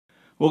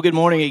Well, good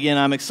morning again.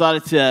 I'm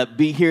excited to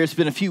be here. It's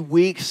been a few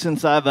weeks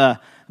since I've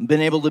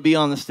been able to be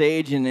on the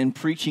stage and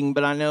preaching,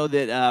 but I know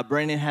that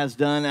Brandon has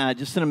done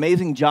just an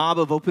amazing job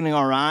of opening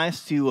our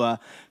eyes to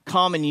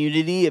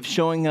CommonUnity, of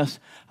showing us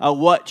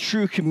what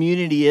true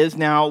community is.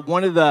 Now,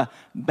 one of the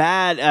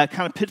bad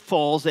kind of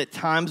pitfalls at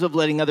times of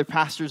letting other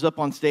pastors up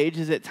on stage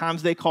is at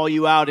times they call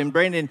you out. And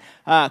Brandon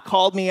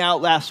called me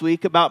out last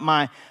week about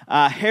my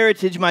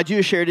heritage, my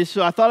Jewish heritage,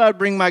 so I thought I'd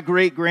bring my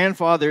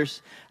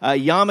great-grandfather's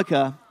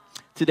yarmulke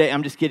today.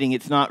 I'm just kidding.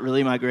 It's not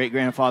really my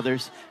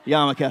great-grandfather's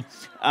yarmulke.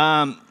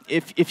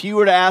 If you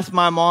were to ask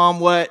my mom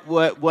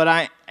what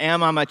I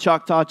am, I'm a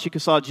Choctaw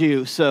Chickasaw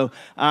Jew. So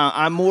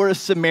I'm more a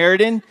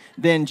Samaritan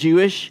than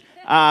Jewish.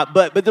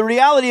 But the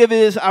reality of it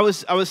is, I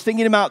was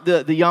thinking about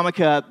the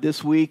yarmulke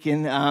this week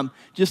and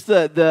just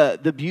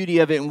the beauty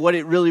of it and what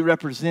it really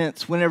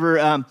represents. Whenever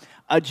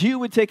a Jew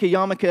would take a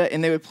yarmulke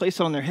and they would place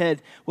it on their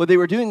head, what they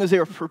were doing was they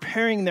were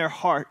preparing their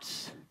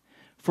hearts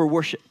for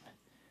worship.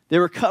 They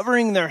were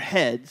covering their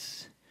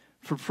heads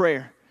for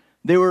prayer.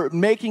 They were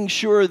making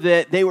sure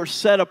that they were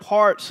set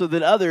apart so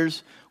that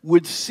others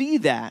would see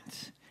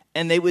that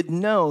and they would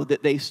know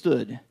that they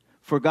stood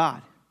for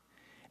God.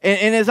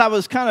 And as I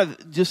was kind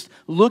of just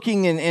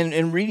looking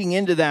and reading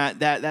into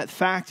that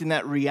fact and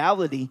that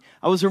reality,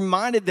 I was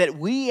reminded that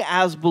we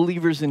as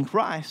believers in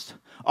Christ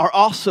are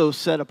also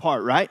set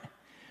apart, right?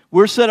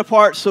 We're set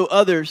apart so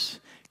others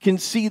can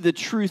see the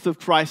truth of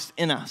Christ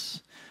in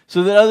us,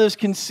 so that others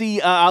can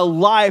see a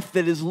life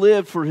that is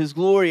lived for His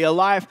glory, a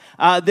life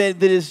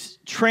that is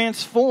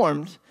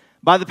transformed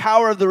by the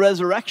power of the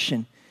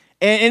resurrection.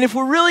 And if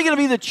we're really going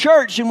to be the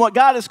church and what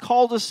God has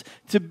called us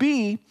to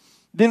be,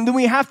 then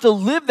we have to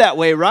live that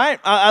way, right?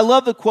 I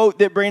love the quote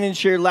that Brandon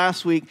shared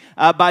last week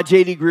by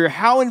J.D. Greear.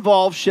 How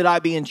involved should I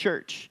be in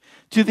church?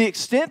 To the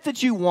extent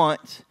that you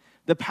want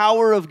the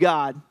power of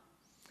God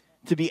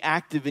to be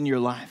active in your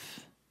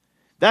life.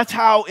 That's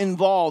how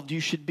involved you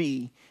should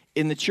be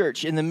in the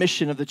church, in the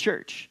mission of the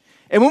church.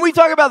 And when we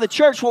talk about the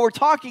church, what we're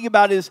talking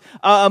about is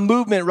a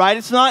movement, right?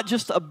 It's not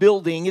just a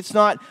building. It's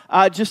not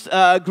just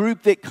a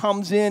group that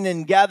comes in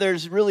and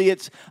gathers. Really,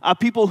 it's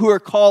people who are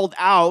called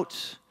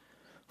out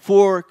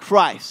for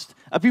Christ.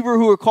 People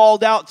who are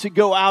called out to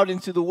go out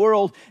into the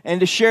world and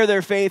to share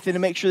their faith and to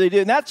make sure they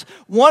do. And that's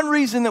one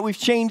reason that we've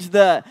changed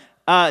the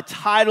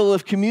title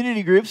of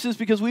community groups, is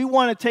because we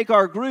want to take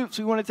our groups,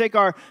 we want to take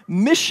our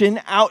mission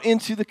out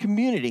into the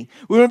community.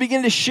 We want to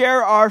begin to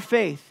share our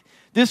faith.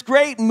 This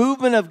great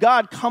movement of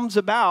God comes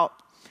about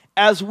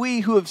as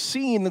we who have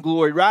seen the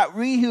glory, right?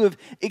 We who have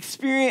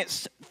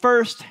experienced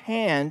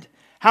firsthand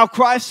how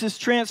Christ has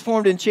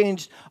transformed and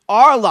changed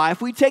our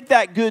life. We take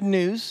that good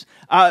news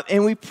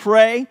and we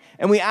pray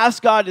and we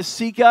ask God to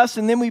seek us,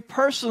 and then we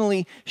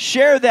personally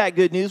share that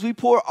good news. We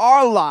pour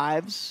our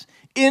lives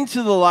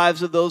into the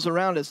lives of those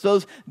around us,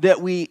 those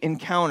that we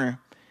encounter.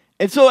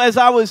 And so as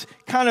I was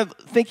kind of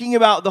thinking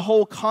about the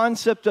whole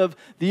concept of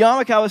the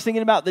yarmulke, I was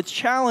thinking about the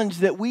challenge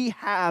that we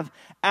have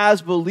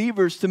as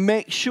believers to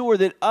make sure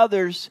that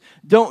others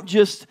don't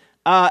just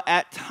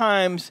at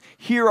times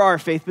hear our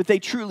faith, but they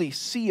truly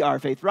see our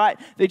faith, right?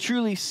 They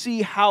truly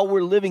see how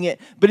we're living it.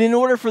 But in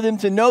order for them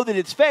to know that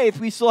it's faith,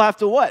 we still have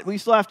to what? We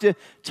still have to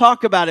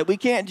talk about it. We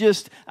can't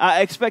just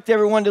expect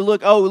everyone to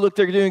look, oh, look,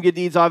 they're doing good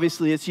deeds,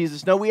 obviously it's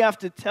Jesus. No, we have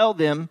to tell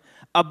them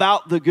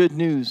about the good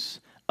news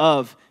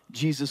of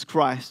Jesus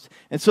Christ.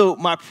 And so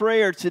my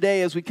prayer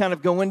today as we kind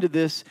of go into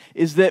this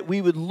is that we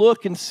would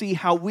look and see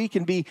how we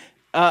can be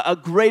a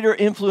greater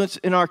influence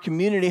in our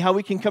community, how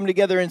we can come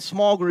together in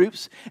small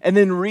groups and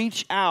then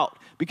reach out,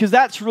 because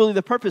that's really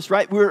the purpose,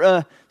 right? We're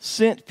a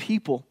sent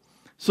people.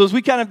 So as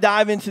we kind of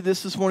dive into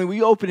this morning,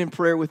 we open in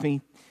prayer with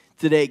me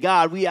today.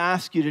 God, we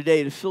ask you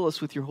today to fill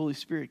us with your Holy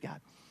Spirit, God.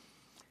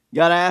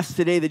 God, I ask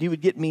today that you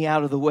would get me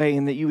out of the way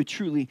and that you would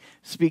truly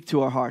speak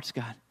to our hearts,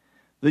 God.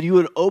 That you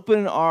would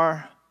open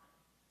our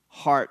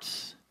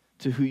hearts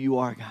to who you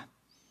are, God.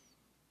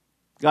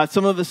 God,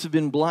 some of us have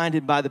been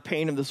blinded by the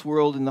pain of this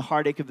world and the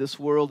heartache of this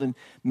world, and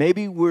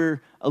maybe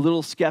we're a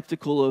little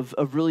skeptical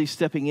of really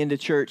stepping into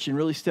church and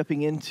really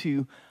stepping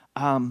into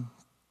a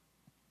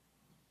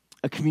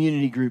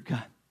community group,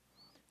 God.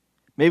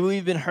 Maybe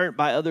we've been hurt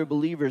by other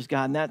believers,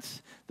 God, and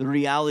that's the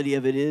reality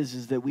of it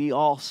is that we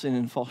all sin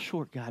and fall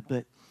short, God.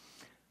 But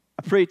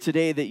I pray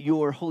today that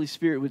your Holy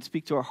Spirit would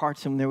speak to our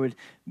hearts and there would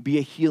be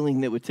a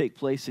healing that would take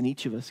place in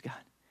each of us, God.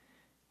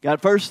 God,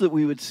 first that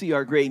we would see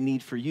our great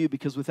need for you,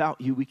 because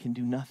without you we can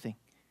do nothing.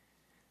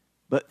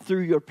 But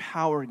through your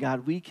power,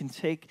 God, we can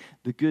take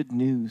the good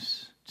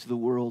news to the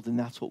world, and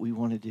that's what we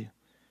want to do.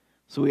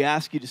 So we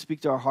ask you to speak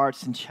to our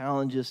hearts and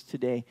challenge us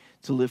today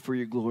to live for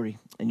your glory.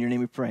 In your name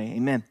we pray,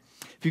 amen.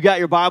 If you've got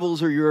your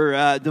Bibles or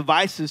your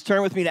devices,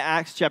 turn with me to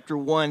Acts chapter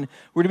 1.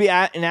 We're going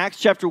to be in Acts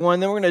chapter 1,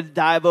 then we're going to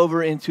dive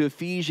over into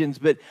Ephesians.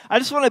 But I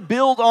just want to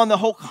build on the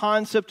whole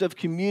concept of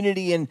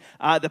community and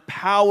the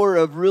power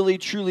of really,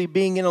 truly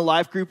being in a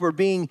life group or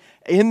being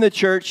in the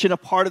church and a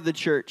part of the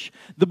church.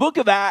 The book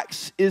of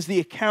Acts is the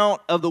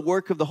account of the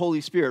work of the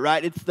Holy Spirit,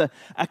 right? It's the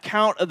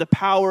account of the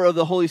power of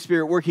the Holy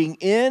Spirit working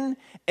in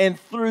and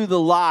through the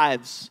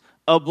lives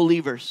of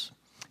believers.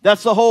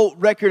 That's the whole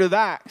record of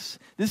Acts.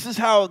 This is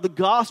how the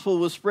gospel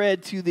was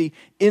spread to the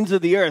ends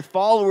of the earth.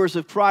 Followers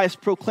of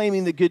Christ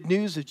proclaiming the good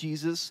news of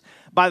Jesus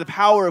by the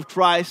power of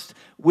Christ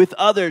with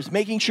others,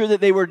 making sure that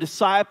they were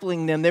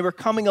discipling them. They were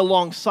coming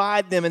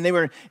alongside them, and they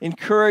were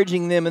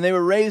encouraging them, and they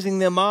were raising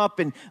them up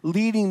and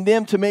leading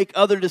them to make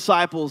other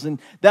disciples.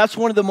 And that's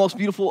one of the most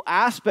beautiful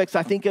aspects,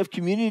 I think, of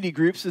community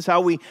groups, is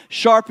how we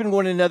sharpen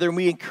one another and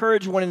we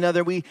encourage one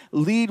another. We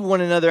lead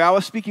one another. I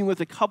was speaking with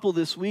a couple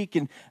this week,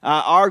 and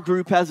our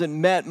group hasn't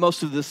met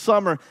most of the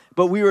summer,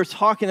 but we were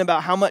talking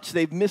about how much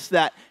they've missed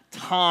that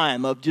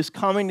time of just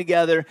coming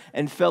together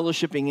and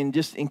fellowshipping and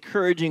just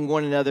encouraging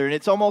one another. And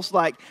it's almost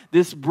like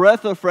this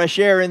breath of fresh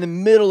air in the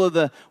middle of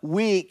the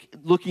week,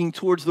 looking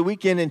towards the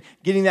weekend and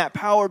getting that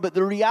power. But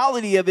the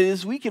reality of it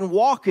is we can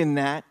walk in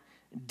that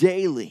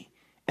daily.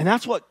 And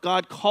that's what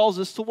God calls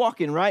us to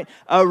walk in, right?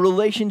 A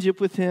relationship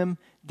with Him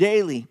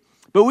daily.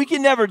 But we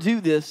can never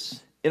do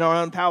this in our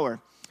own power.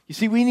 You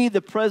see, we need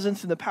the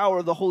presence and the power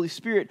of the Holy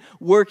Spirit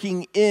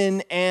working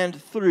in and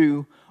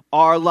through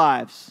our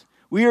lives.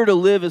 We are to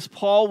live, as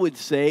Paul would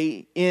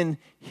say, in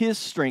his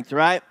strength,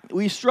 right?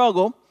 We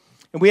struggle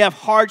and we have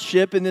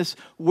hardship, and this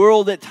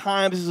world at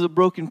times is a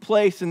broken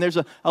place, and there's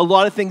a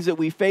lot of things that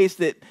we face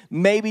that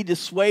maybe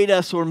dissuade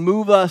us or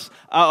move us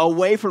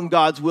away from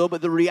God's will,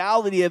 but the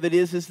reality of it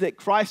is that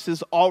Christ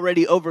has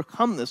already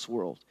overcome this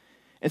world.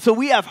 And so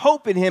we have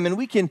hope in Him, and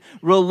we can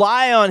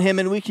rely on Him,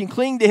 and we can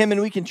cling to Him,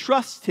 and we can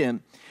trust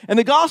Him. And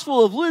the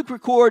Gospel of Luke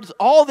records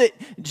all that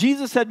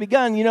Jesus had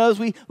begun. You know, as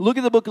we look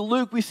at the book of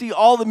Luke, we see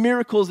all the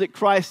miracles that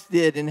Christ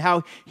did and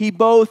how He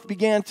both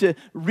began to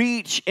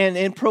reach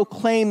and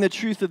proclaim the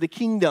truth of the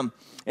kingdom.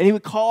 And He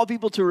would call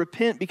people to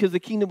repent because the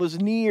kingdom was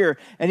near,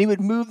 and He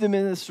would move them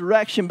in this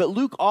direction. But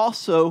Luke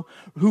also,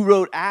 who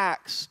wrote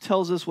Acts,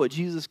 tells us what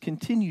Jesus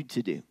continued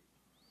to do.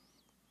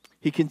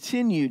 He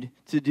continued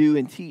to do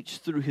and teach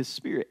through His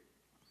Spirit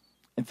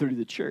and through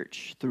the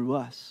church, through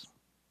us.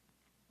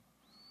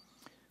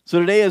 So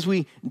today, as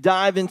we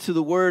dive into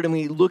the Word and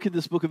we look at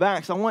this book of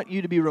Acts, I want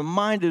you to be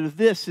reminded of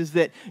this, is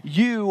that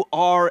you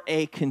are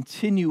a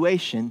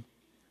continuation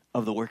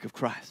of the work of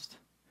Christ.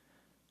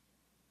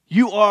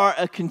 You are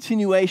a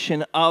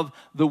continuation of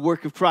the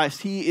work of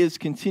Christ. He is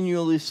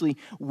continuously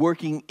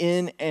working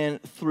in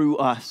and through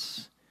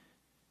us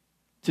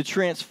to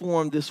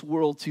transform this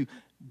world, to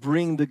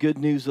bring the good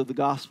news of the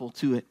gospel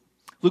to it.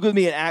 Look with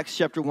me at Acts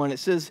chapter 1. It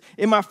says,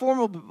 In my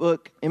former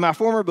book,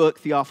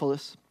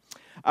 Theophilus,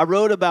 I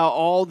wrote about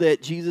all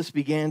that Jesus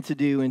began to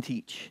do and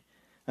teach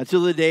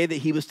until the day that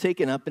He was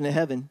taken up into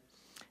heaven,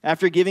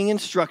 after giving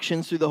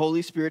instructions through the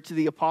Holy Spirit to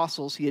the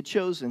apostles He had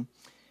chosen.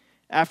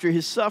 After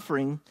His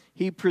suffering,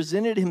 He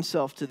presented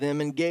Himself to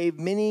them and gave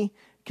many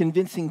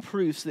convincing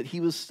proofs that He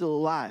was still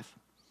alive.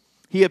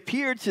 He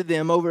appeared to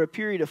them over a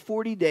period of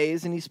 40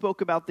 days, and He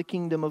spoke about the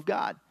kingdom of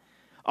God.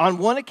 On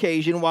one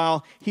occasion,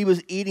 while He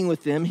was eating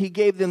with them, He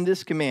gave them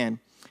this command: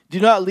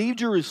 Do not leave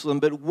Jerusalem,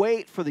 but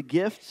wait for the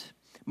gift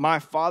my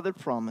Father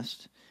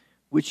promised,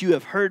 which you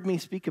have heard me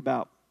speak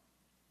about.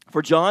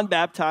 For John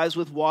baptized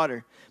with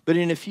water, but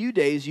in a few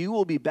days you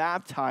will be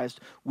baptized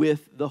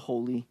with the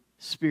Holy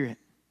Spirit.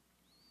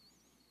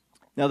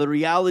 Now, the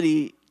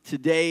reality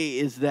today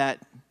is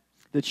that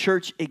the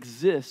church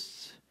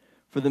exists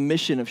for the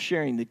mission of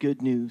sharing the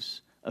good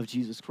news of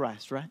Jesus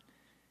Christ, right?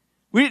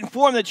 We didn't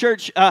form the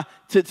church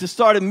to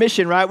start a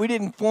mission, right? We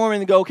didn't form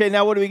and go, okay,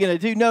 now what are we going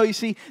to do? No, you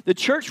see, the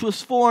church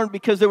was formed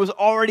because there was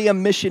already a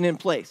mission in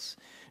place.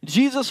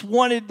 Jesus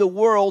wanted the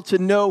world to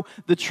know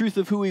the truth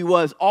of who He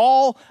was,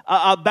 all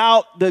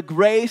about the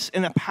grace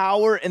and the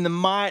power and the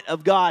might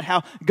of God,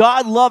 how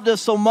God loved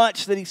us so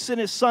much that He sent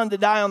His Son to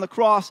die on the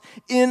cross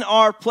in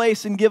our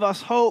place and give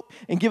us hope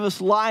and give us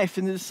life.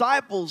 And the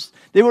disciples,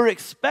 they were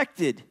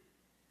expected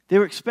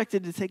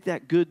to take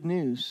that good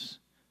news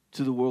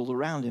to the world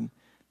around Him.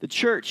 The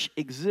church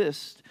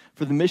exists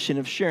for the mission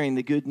of sharing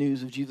the good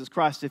news of Jesus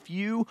Christ. If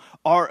you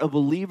are a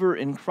believer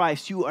in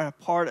Christ, you are a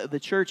part of the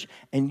church,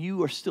 and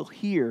you are still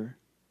here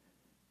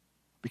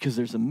because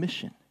there's a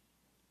mission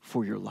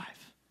for your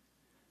life.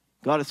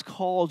 God has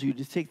called you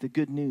to take the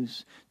good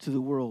news to the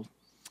world.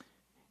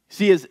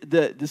 See, as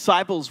the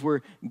disciples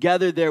were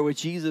gathered there with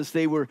Jesus,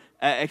 they were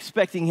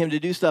expecting Him to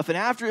do stuff. And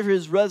after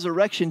His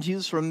resurrection,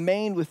 Jesus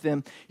remained with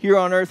them here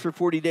on earth for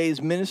 40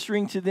 days,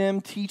 ministering to them,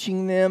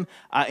 teaching them,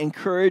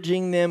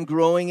 encouraging them,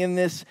 growing in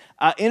this.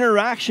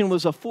 Interaction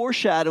was a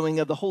foreshadowing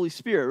of the Holy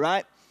Spirit,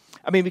 right?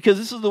 I mean, because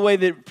this is the way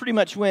that it pretty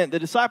much went. The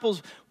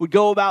disciples would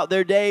go about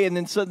their day, and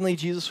then suddenly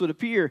Jesus would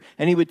appear,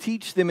 and He would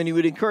teach them, and He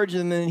would encourage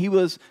them, and He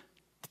was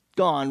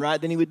gone, right?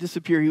 Then He would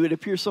disappear. He would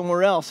appear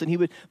somewhere else, and He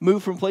would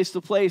move from place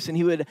to place, and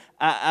He would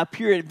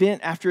appear at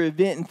event after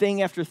event and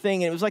thing after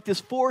thing. And it was like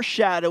this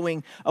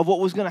foreshadowing of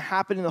what was going to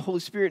happen in the Holy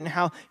Spirit and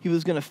how He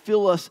was going to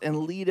fill us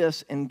and lead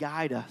us and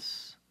guide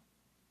us.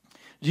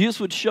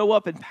 Jesus would show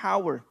up in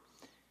power.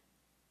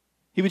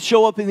 He would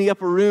show up in the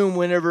upper room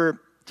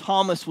whenever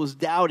Thomas was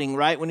doubting,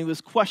 right? When he was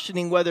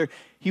questioning whether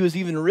He was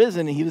even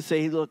risen, and He would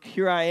say, look,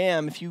 here I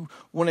am. If you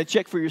want to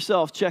check for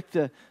yourself, check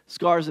the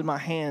scars in my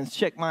hands,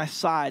 check my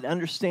side,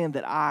 understand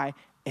that I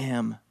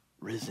am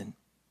risen.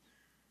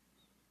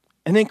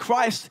 And then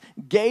Christ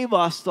gave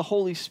us the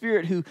Holy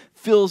Spirit who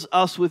fills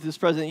us with his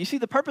presence. You see,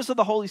 the purpose of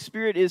the Holy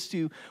Spirit is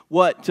to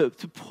what? To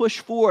push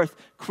forth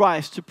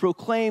Christ, to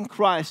proclaim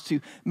Christ,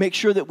 to make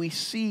sure that we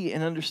see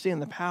and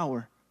understand the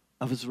power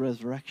of his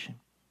resurrection.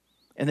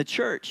 And the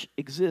church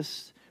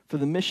exists for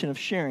the mission of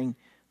sharing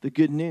the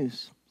good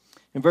news.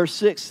 In verse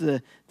 6,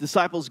 the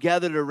disciples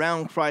gathered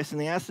around Christ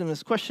and they asked him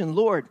this question,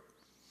 Lord,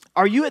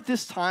 are you at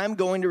this time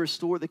going to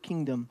restore the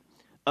kingdom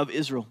of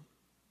Israel?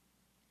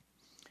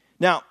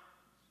 Now,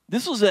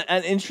 this was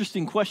an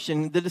interesting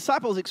question. The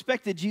disciples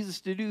expected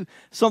Jesus to do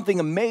something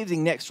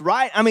amazing next,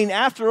 right? I mean,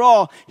 after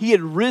all, he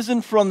had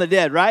risen from the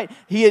dead, right?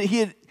 He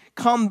had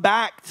come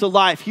back to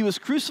life. He was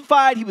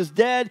crucified, he was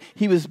dead,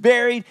 he was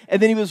buried,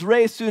 and then he was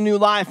raised to a new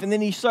life. And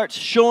then he starts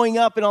showing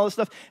up and all this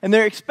stuff. And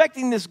they're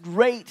expecting this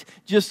great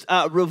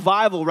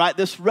revival, right?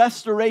 This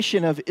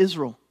restoration of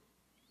Israel.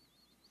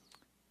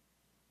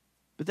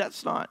 But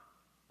that's not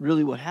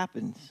really what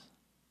happens.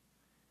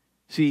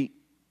 See,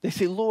 they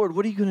say, Lord,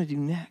 what are you going to do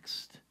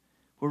next?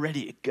 We're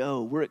ready to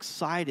go. We're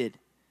excited.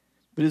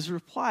 But his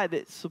reply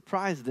that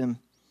surprised them.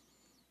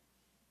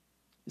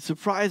 It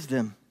surprised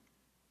them.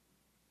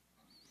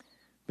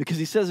 Because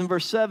he says in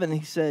verse 7,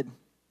 he said,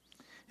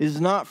 it is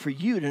not for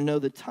you to know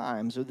the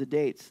times or the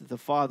dates that the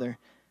Father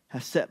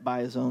has set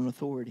by his own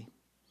authority.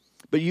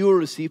 But you will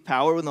receive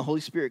power when the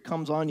Holy Spirit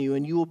comes on you,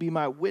 and you will be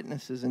my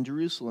witnesses in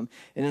Jerusalem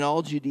and in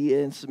all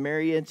Judea and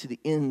Samaria and to the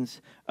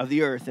ends of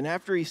the earth. And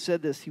after he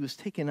said this, he was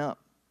taken up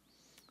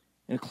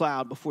in a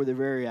cloud before their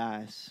very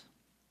eyes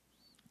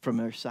from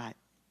their sight.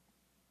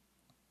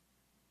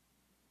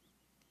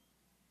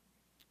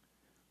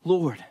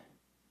 Lord,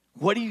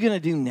 what are you going to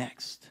do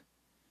next?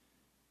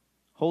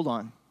 Hold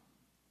on.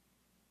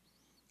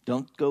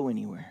 Don't go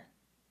anywhere.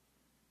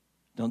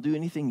 Don't do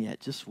anything yet.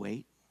 Just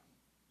wait.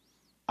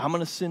 I'm going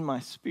to send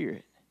my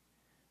Spirit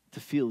to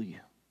fill you.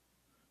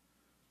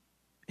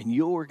 And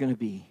you're going to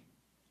be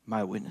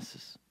my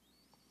witnesses.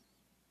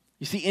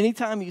 You see,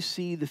 anytime you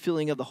see the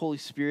filling of the Holy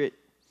Spirit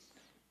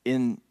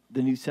in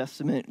the New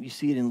Testament, you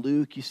see it in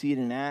Luke, you see it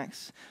in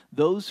Acts,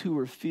 those who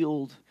were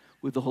filled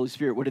with the Holy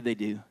Spirit, what did they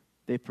do?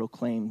 They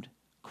proclaimed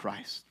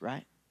Christ,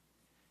 right?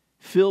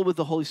 Filled with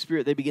the Holy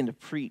Spirit, they begin to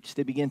preach,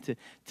 they begin to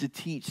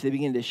teach, they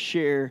begin to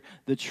share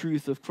the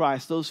truth of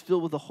Christ. Those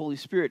filled with the Holy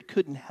Spirit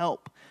couldn't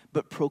help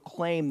but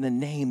proclaim the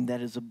name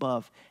that is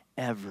above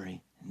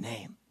every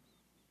name.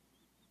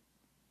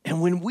 And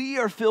when we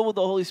are filled with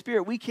the Holy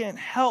Spirit, we can't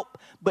help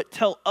but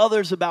tell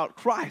others about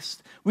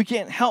Christ. We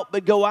can't help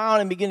but go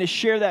out and begin to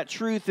share that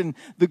truth and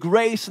the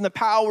grace and the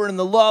power and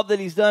the love that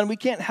he's done. We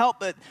can't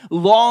help but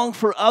long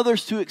for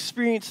others to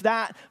experience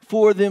that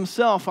for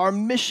themselves. Our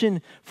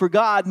mission for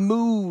God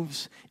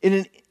moves in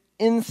an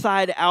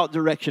inside-out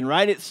direction,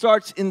 right? It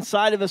starts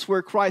inside of us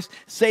where Christ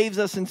saves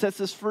us and sets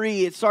us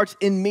free. It starts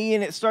in me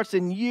and it starts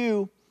in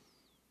you.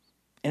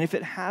 And if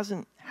it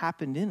hasn't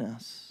happened in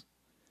us,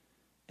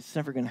 it's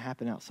never going to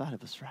happen outside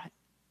of us, right?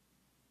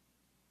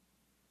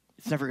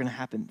 It's never going to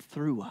happen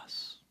through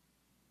us.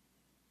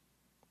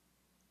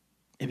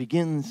 It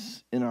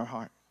begins in our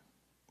heart.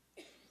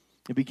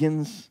 It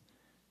begins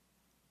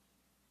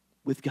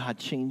with God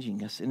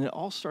changing us. And it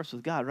all starts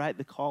with God, right?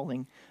 The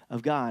calling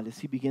of God as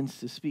he begins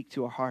to speak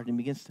to our heart and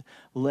begins to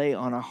lay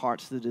on our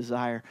hearts the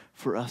desire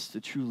for us to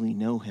truly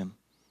know him.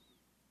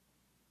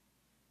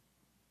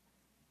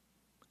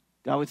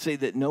 God would say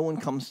that no one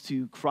comes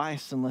to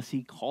Christ unless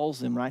he calls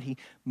them, right? He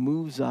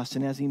moves us,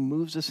 and as he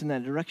moves us in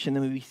that direction,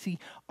 then we see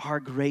our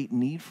great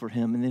need for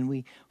him, and then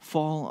we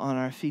fall on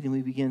our feet and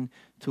we begin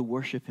to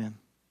worship him.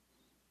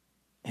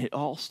 And it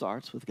all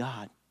starts with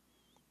God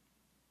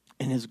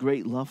and his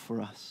great love for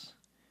us.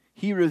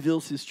 He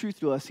reveals his truth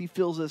to us. He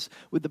fills us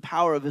with the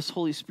power of his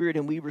Holy Spirit,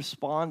 and we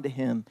respond to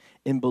him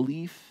in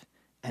belief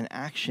and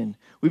action.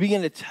 We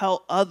begin to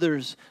tell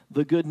others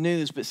the good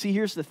news. But see,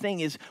 here's the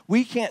thing is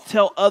we can't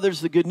tell others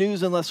the good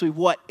news unless we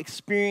what?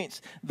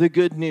 Experience the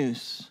good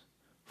news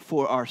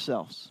for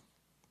ourselves.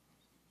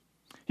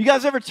 You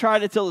guys ever try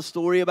to tell a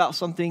story about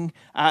something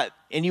and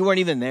you weren't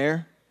even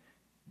there?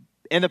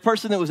 And the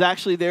person that was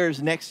actually there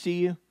is next to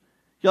you?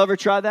 Y'all ever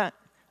try that?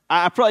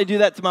 I probably do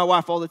that to my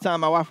wife all the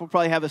time. My wife will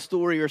probably have a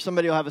story or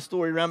somebody will have a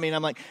story around me. And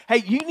I'm like,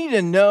 hey, you need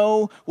to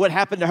know what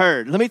happened to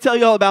her. Let me tell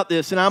you all about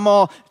this. And I'm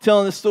all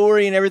telling the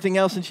story and everything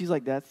else. And she's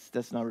like,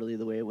 that's not really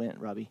the way it went,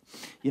 Robbie.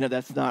 You know,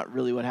 that's not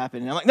really what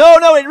happened. And I'm like,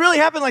 no, it really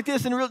happened like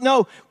this. And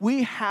no,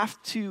 we have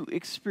to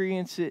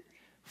experience it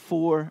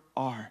for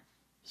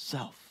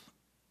ourselves.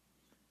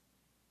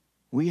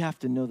 We have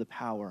to know the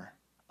power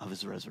of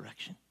his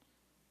resurrection.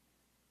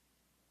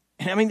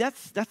 And I mean,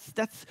 that's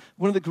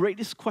one of the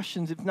greatest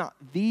questions, if not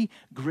the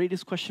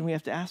greatest question we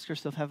have to ask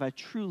ourselves. Have I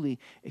truly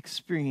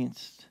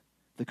experienced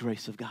the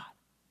grace of God?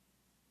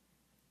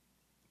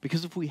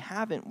 Because if we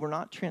haven't, we're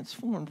not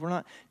transformed, we're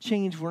not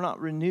changed, we're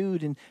not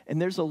renewed.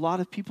 And there's a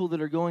lot of people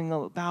that are going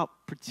about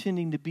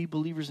pretending to be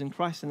believers in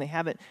Christ, and they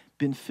haven't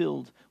been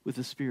filled with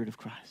the Spirit of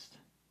Christ.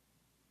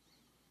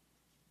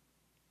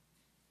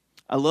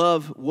 I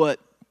love what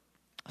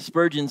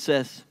Spurgeon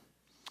says.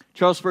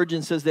 Charles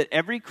Spurgeon says that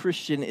every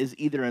Christian is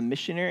either a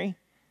missionary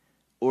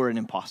or an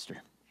imposter.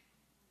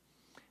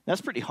 That's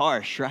pretty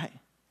harsh, right?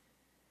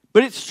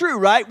 But it's true,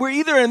 right? We're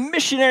either a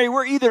missionary,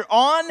 we're either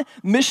on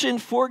mission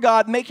for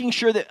God, making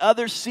sure that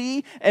others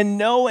see and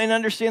know and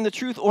understand the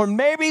truth, or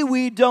maybe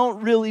we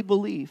don't really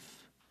believe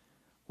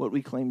what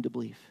we claim to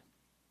believe.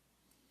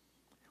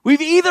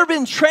 We've either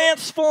been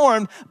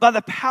transformed by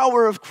the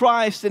power of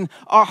Christ and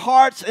our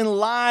hearts and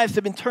lives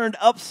have been turned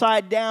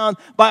upside down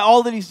by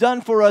all that He's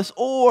done for us,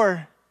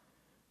 or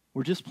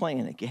we're just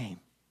playing a game.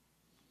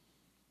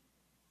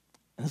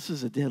 And this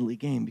is a deadly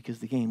game because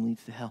the game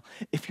leads to hell.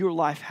 If your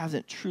life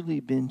hasn't truly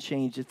been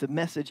changed, if the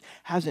message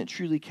hasn't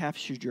truly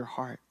captured your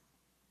heart,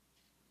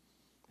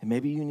 then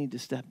maybe you need to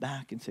step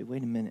back and say,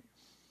 wait a minute,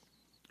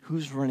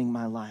 who's running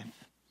my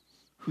life?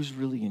 Who's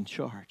really in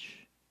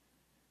charge?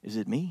 Is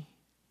it me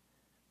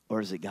or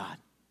is it God?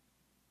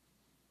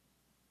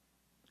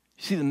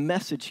 You see, the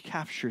message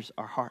captures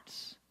our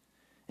hearts.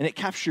 And it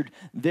captured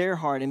their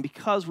heart. And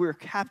because we're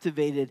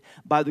captivated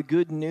by the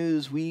good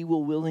news, we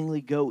will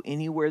willingly go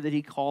anywhere that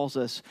He calls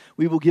us.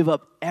 We will give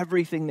up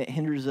everything that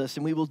hinders us.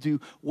 And we will do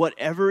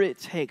whatever it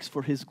takes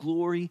for His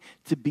glory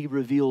to be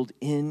revealed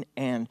in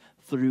and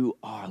through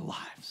our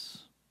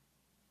lives.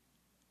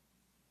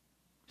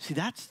 See,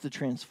 that's the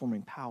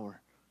transforming power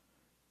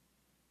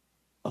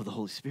of the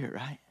Holy Spirit,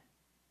 right?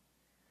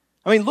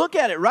 I mean, look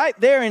at it right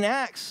there in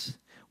Acts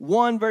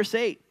 1, verse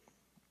 8.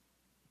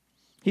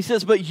 He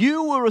says, but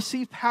you will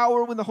receive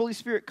power when the Holy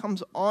Spirit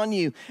comes on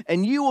you,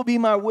 and you will be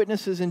my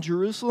witnesses in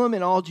Jerusalem,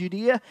 in all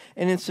Judea,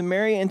 and in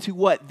Samaria, and to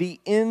what? The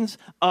ends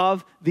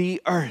of the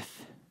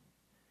earth.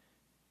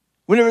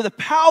 Whenever the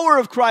power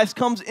of Christ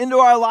comes into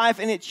our life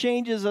and it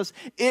changes us,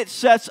 it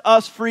sets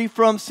us free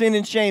from sin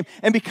and shame.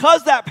 And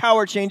because that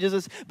power changes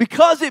us,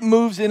 because it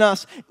moves in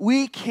us,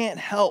 we can't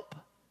help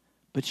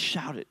but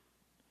shout it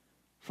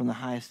from the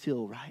highest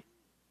hill, right?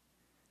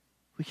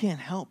 We can't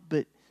help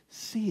but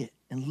see it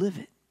and live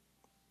it.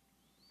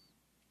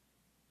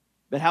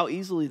 But how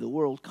easily the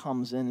world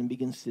comes in and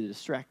begins to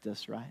distract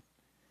us, right?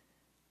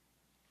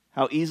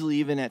 How easily,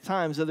 even at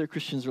times, other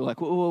Christians are like,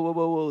 whoa, whoa, whoa,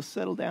 whoa, whoa,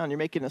 settle down. You're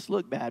making us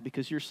look bad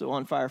because you're so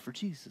on fire for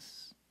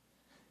Jesus.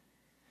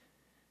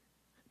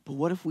 But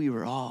what if we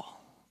were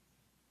all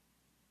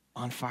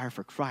on fire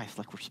for Christ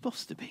like we're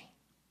supposed to be?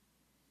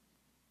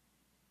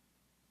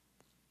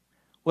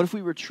 What if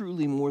we were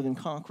truly more than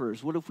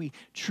conquerors? What if we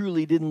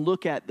truly didn't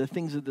look at the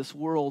things of this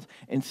world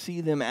and see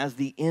them as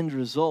the end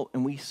result,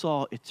 and we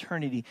saw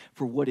eternity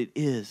for what it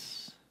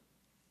is?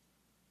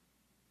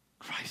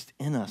 Christ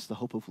in us, the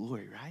hope of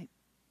glory, right?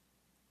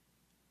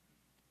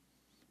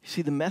 You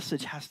see, the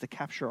message has to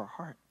capture our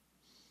heart.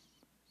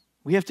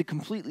 We have to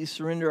completely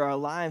surrender our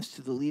lives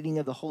to the leading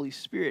of the Holy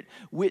Spirit.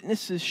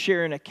 Witnesses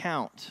share an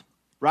account.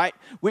 Right?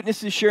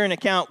 Witnesses share an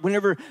account.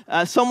 Whenever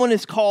someone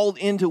is called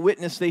in to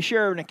witness, they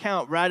share an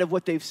account, right, of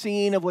what they've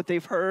seen, of what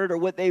they've heard, or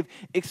what they've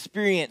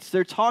experienced.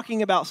 They're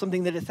talking about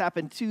something that has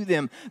happened to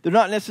them. They're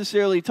not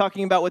necessarily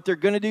talking about what they're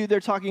going to do. They're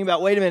talking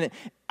about, wait a minute,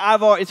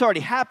 it's already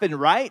happened,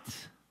 right?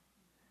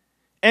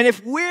 And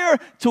if we're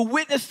to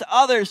witness to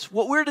others,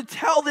 what we're to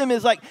tell them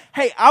is like,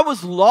 hey, I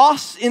was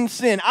lost in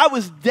sin. I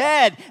was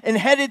dead and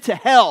headed to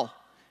hell,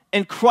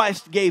 and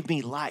Christ gave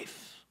me life.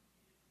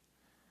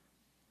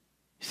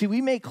 See,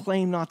 we may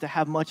claim not to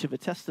have much of a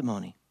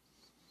testimony,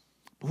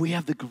 but we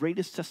have the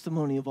greatest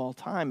testimony of all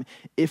time.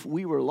 If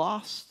we were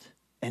lost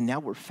and now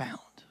we're found,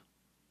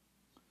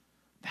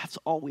 that's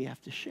all we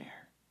have to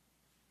share.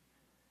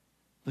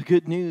 The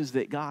good news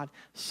that God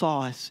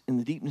saw us in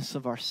the deepness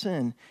of our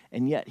sin,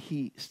 and yet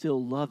He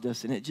still loved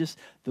us. And at just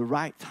the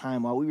right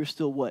time, while we were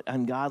still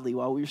ungodly,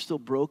 while we were still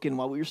broken,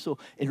 while we were still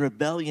in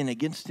rebellion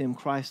against Him,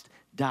 Christ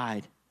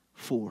died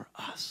for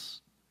us.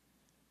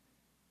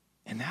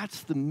 And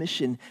that's the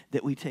mission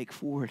that we take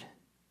forward.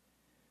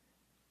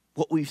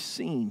 What we've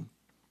seen.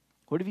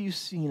 What have you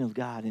seen of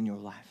God in your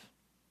life?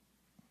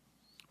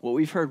 What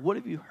we've heard. What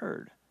have you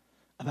heard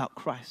about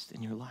Christ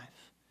in your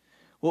life?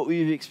 What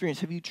we've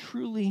experienced. Have you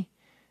truly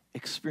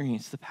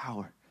experienced the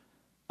power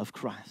of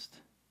Christ?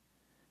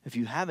 If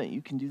you haven't,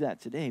 you can do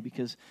that today,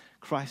 because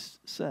Christ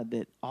said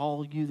that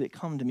all you that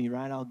come to me,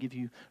 right, I'll give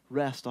you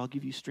rest, I'll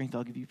give you strength,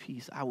 I'll give you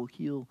peace, I will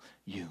heal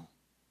you.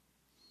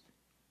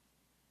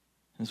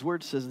 His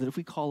word says that if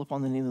we call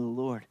upon the name of the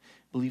Lord,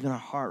 believe in our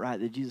heart, right,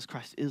 that Jesus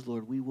Christ is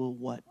Lord, we will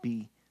what?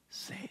 Be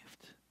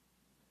saved.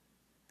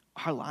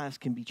 Our lives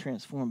can be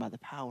transformed by the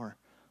power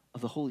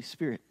of the Holy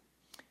Spirit.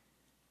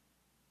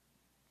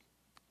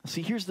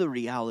 See, here's the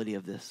reality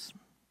of this.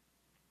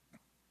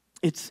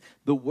 It's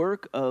the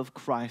work of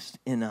Christ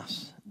in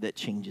us that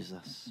changes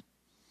us.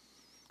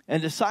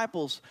 And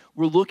disciples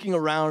were looking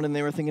around and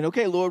they were thinking,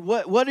 okay, Lord,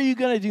 what are you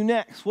going to do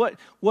next? What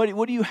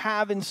do you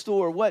have in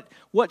store?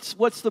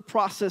 What's the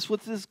process?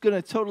 What's this going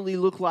to totally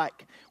look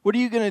like? What are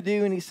you going to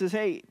do? And He says,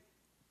 hey,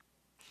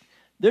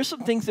 there's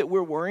some things that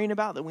we're worrying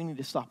about that we need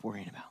to stop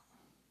worrying about.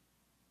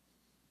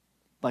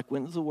 Like,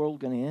 when's the world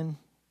going to end?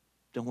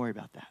 Don't worry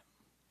about that.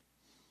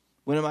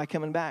 When am I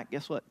coming back?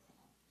 Guess what?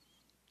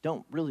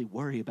 Don't really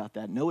worry about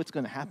that. Know it's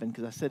going to happen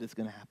because I said it's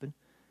going to happen,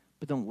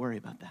 but don't worry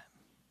about that.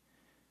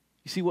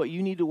 You see, what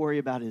you need to worry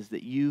about is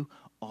that you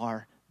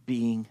are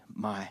being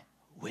my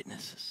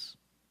witnesses.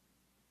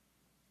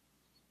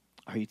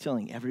 Are you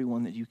telling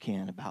everyone that you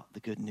can about the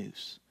good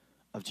news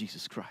of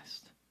Jesus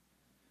Christ?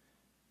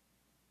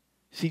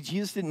 See,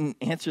 Jesus didn't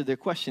answer their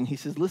question. He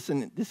says,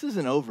 listen, this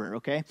isn't over,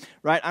 okay?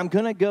 Right? I'm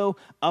going to go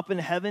up in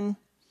heaven,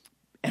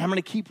 and I'm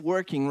going to keep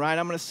working, right?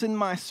 I'm going to send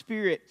my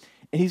Spirit,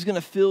 and he's going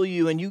to fill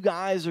you, and you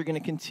guys are going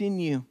to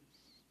continue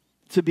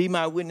to be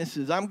my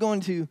witnesses. I'm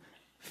going to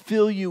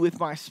fill you with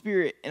my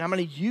Spirit, and I'm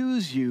going to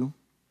use you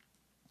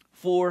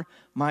for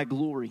my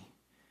glory.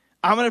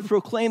 I'm going to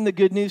proclaim the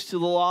good news to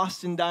the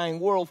lost and dying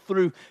world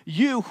through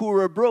you who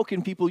are a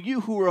broken people, you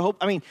who are hope.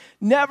 I mean,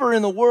 never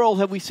in the world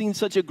have we seen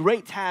such a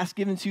great task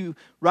given to,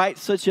 right,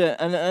 such an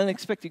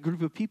unexpected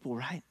group of people,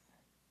 right?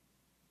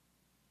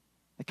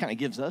 That kind of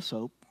gives us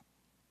hope.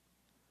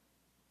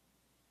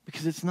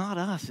 Because it's not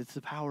us, it's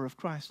the power of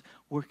Christ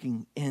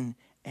working in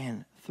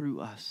and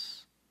through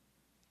us.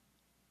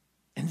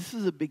 And this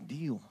is a big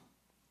deal.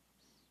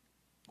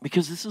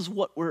 Because this is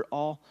what we're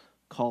all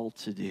called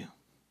to do.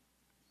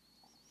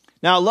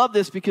 Now, I love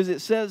this because it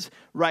says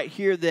right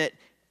here that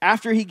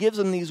after he gives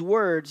them these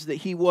words, that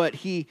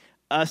he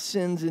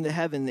ascends into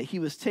heaven, that he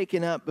was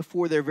taken up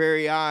before their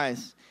very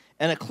eyes,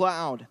 and a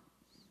cloud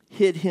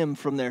hid him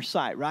from their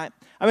sight, right?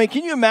 I mean,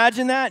 can you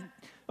imagine that?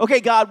 Okay,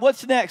 God,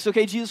 what's next?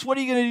 Okay, Jesus, what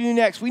are you going to do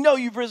next? We know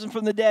you've risen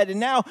from the dead, and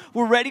now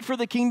we're ready for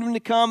the kingdom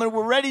to come, and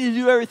we're ready to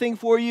do everything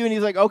for you. And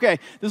he's like, okay,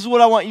 this is what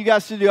I want you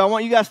guys to do. I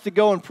want you guys to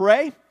go and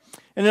pray.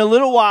 And in a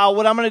little while,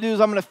 what I'm going to do is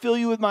I'm going to fill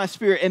you with my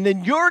Spirit. And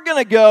then you're going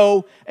to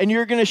go and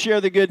you're going to share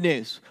the good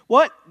news.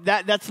 What?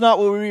 That's not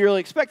what we really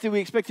expected.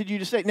 We expected you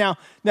to say. Now,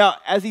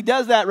 as he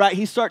does that, right,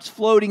 he starts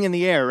floating in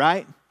the air,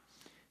 right?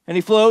 And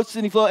he floats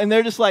and he floats. And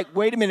they're just like,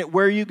 wait a minute,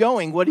 where are you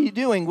going? What are you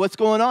doing? What's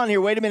going on here?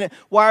 Wait a minute.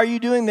 Why are you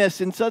doing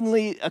this? And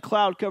suddenly a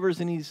cloud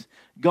covers and he's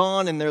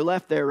gone and they're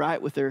left there,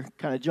 right, with their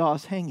kind of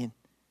jaws hanging.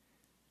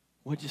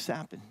 What just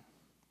happened?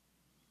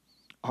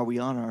 Are we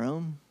on our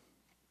own?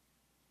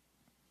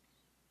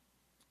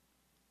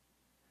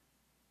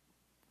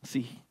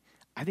 See,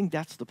 I think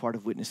that's the part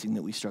of witnessing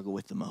that we struggle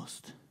with the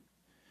most,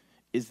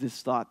 is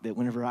this thought that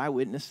whenever I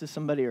witness to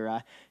somebody or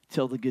I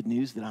tell the good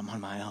news that I'm on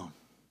my own.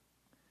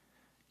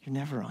 You're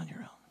never on your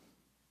own.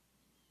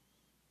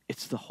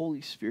 It's the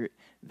Holy Spirit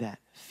that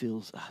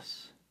fills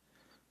us.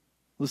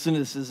 Listen to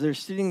this. As they're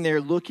sitting there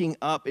looking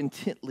up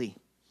intently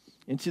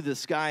into the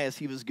sky as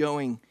he was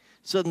going,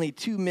 suddenly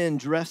 2 men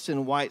dressed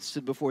in white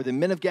stood before them.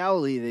 Men of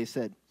Galilee, they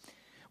said,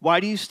 why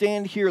do you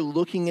stand here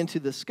looking into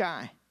the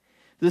sky?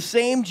 The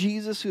same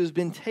Jesus who has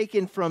been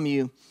taken from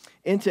you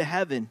into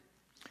heaven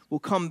will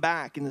come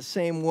back in the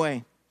same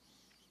way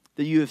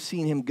that you have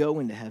seen him go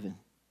into heaven.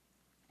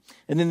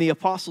 And then the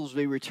apostles,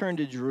 they returned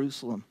to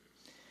Jerusalem.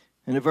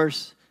 And in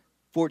verse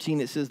 14,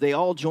 it says, they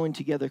all joined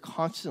together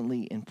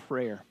constantly in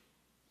prayer.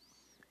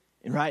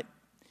 And right,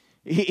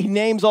 he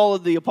names all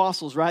of the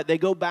apostles, right? They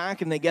go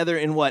back and they gather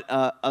in what?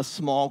 A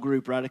small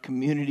group, right? A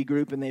community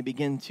group. And they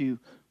begin to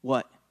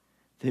what?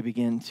 They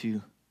begin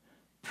to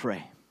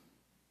pray.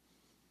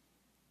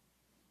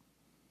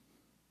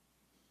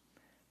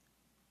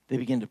 They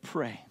begin to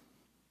pray.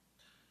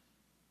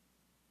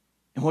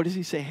 And what does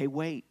he say? Hey,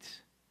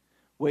 wait.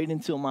 Wait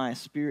until my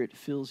Spirit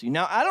fills you.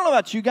 Now, I don't know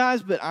about you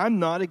guys, but I'm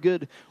not a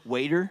good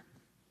waiter.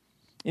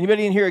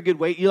 Anybody in here a good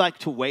waiter? You like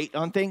to wait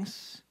on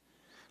things?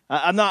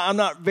 I'm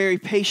not very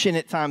patient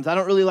at times. I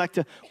don't really like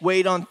to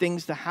wait on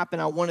things to happen.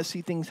 I want to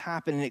see things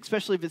happen, and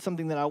especially if it's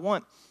something that I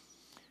want.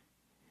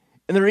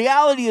 And the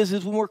reality is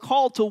when we're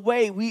called to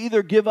wait, we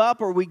either give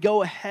up or we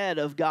go ahead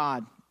of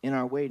God in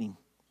our waiting.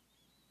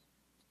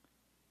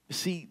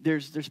 See,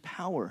 there's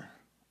power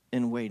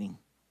in waiting.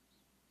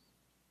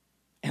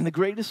 And the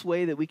greatest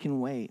way that we can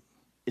wait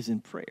is in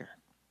prayer.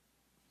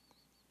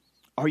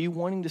 Are you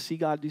wanting to see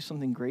God do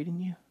something great in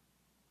you?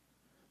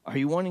 Are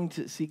you wanting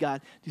to see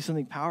God do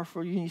something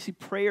powerful for you? And you see,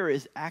 prayer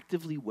is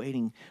actively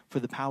waiting for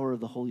the power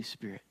of the Holy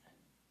Spirit.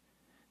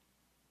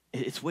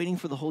 It's waiting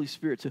for the Holy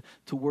Spirit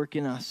to work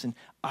in us. And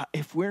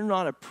if we're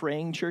not a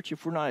praying church,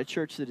 if we're not a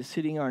church that is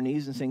hitting our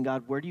knees and saying,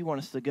 God, where do you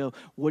want us to go?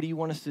 What do you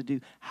want us to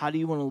do? How do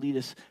you want to lead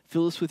us?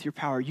 Fill us with your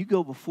power. You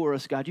go before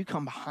us, God. You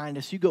come behind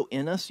us. You go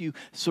in us. You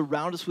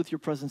surround us with your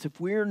presence. If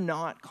we're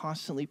not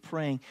constantly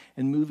praying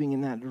and moving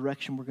in that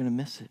direction, we're going to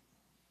miss it.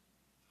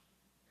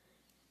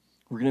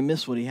 We're going to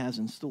miss what he has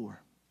in store.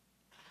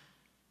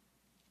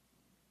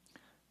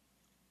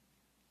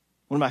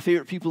 One of my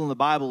favorite people in the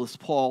Bible is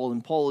Paul,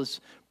 and Paul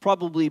is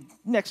probably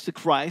next to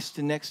Christ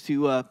and next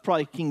to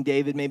probably King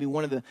David, maybe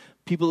one of the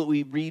people that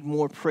we read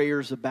more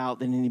prayers about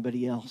than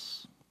anybody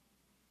else.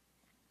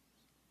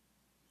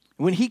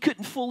 When he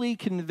couldn't fully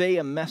convey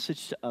a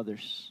message to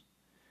others,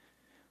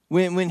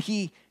 when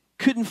he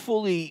couldn't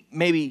fully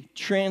maybe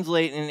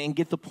translate and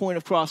get the point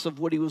across of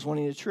what he was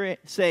wanting to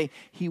say,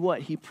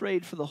 he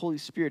prayed for the Holy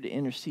Spirit to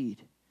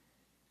intercede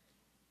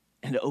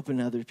and to open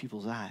other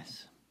people's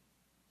eyes.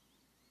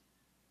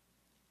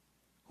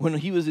 When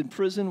he was in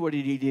prison, what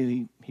did he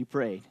do? He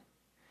prayed.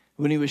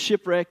 When he was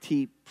shipwrecked,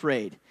 he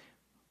prayed.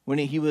 When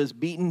he was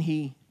beaten,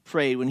 he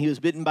prayed. When he was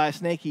bitten by a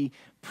snake, he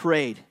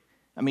prayed.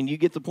 I mean, you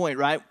get the point,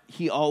 right?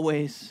 He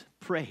always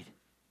prayed.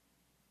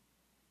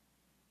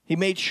 He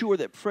made sure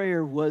that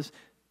prayer was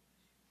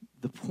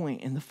the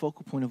point and the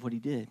focal point of what he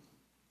did.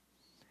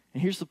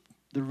 And here's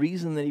the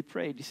reason that he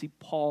prayed. You see,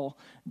 Paul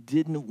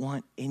didn't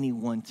want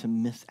anyone to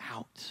miss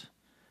out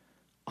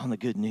on the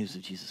good news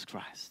of Jesus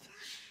Christ.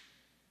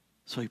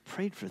 So he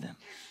prayed for them.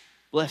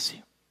 Bless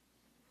you.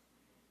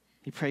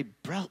 He prayed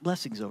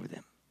blessings over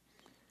them.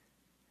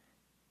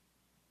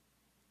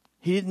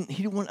 He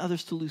didn't want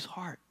others to lose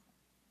heart.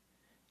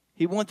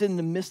 He wanted them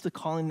to miss the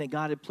calling that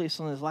God had placed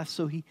on his life.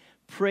 So he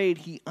prayed.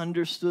 He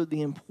understood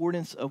the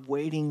importance of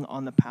waiting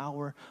on the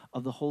power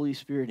of the Holy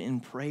Spirit in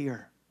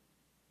prayer.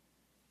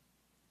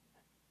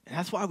 And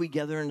that's why we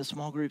gather into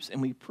small groups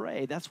and we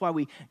pray. That's why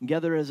we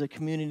gather as a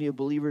community of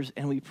believers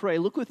and we pray.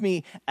 Look with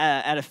me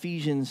at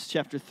Ephesians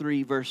chapter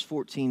 3, verse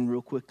 14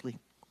 real quickly.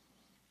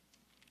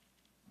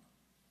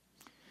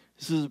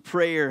 This is a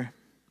prayer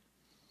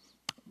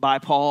by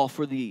Paul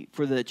for the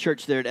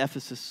church there at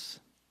Ephesus.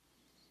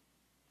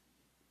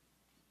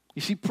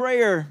 You see,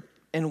 prayer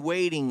and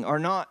waiting are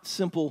not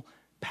simple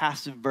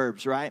passive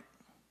verbs, right?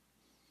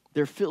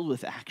 They're filled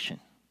with action.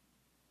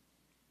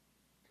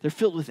 They're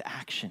filled with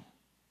action.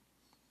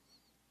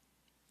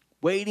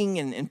 Waiting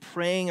and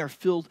praying are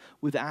filled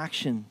with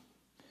action.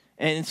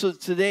 And so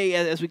today,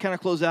 as we kind of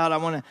close out, I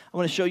want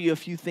to show you a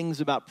few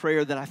things about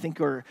prayer that I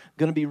think are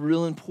going to be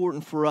real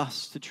important for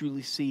us to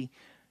truly see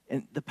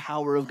and the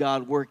power of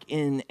God work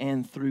in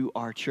and through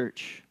our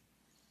church.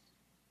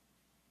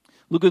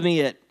 Look with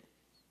me at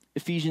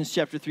Ephesians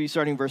chapter 3,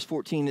 starting verse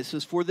 14. It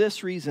says, "For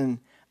this reason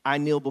I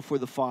kneel before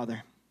the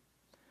Father,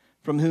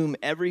 from whom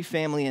every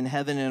family in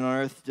heaven and on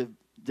earth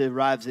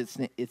derives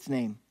its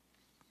name.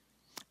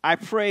 I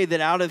pray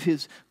that out of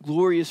his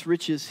glorious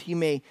riches he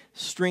may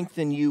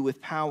strengthen you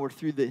with power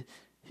through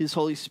his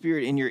Holy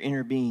Spirit in your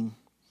inner being,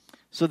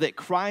 so that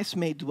Christ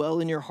may dwell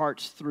in your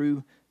hearts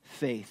through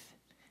faith.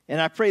 And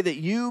I pray that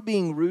you,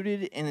 being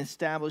rooted and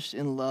established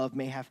in love,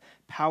 may have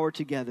power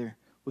together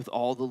with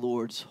all the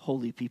Lord's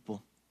holy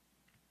people."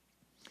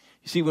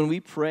 You see, when we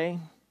pray,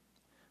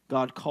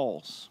 God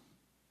calls,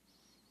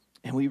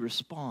 and we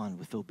respond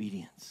with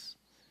obedience.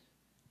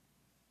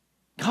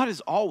 God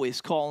is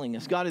always calling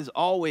us. God is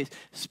always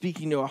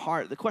speaking to our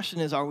heart. The question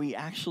is, are we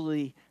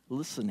actually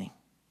listening?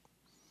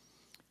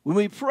 When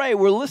we pray,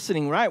 we're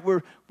listening, right?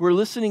 We're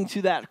listening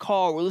to that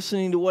call. We're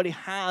listening to what he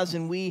has,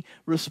 and we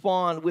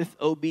respond with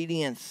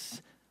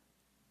obedience.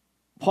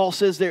 Paul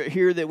says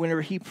here that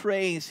whenever he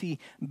prays, he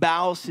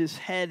bows his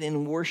head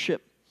in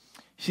worship.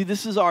 See,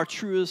 this is our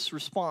truest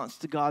response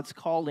to God's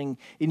calling.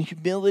 In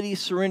humility,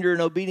 surrender,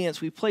 and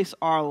obedience, we place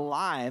our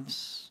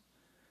lives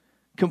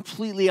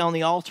completely on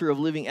the altar of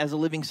living as a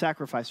living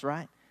sacrifice,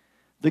 right?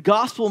 The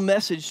gospel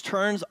message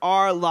turns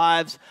our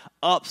lives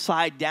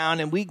upside down,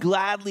 and we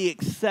gladly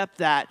accept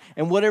that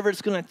and whatever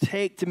it's going to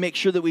take to make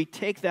sure that we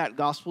take that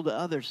gospel to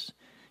others.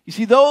 You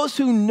see, those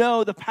who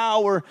know the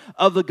power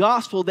of the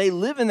gospel, they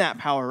live in that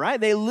power, right?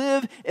 They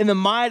live in the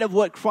might of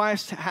what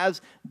Christ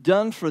has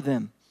done for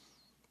them.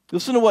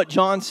 Listen to what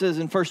John says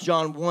in 1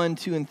 John 1,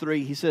 2, and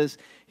 3. He says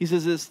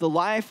this, "The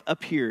life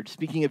appeared,"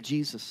 speaking of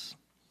Jesus,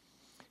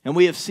 "and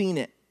we have seen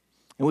it,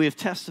 and we have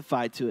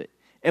testified to it,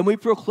 and we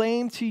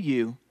proclaim to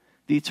you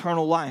the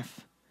eternal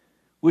life,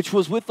 which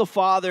was with the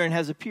Father and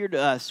has appeared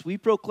to us. We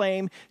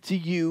proclaim to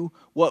you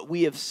what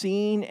we have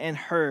seen and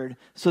heard,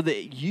 so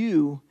that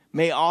you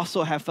may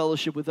also have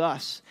fellowship with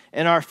us,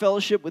 and our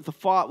fellowship with the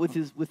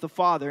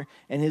Father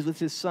and with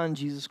his Son,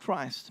 Jesus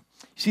Christ."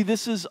 See,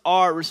 this is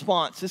our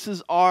response. This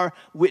is our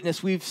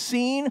witness. We've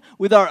seen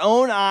with our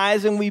own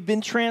eyes, and we've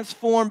been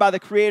transformed by the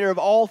Creator of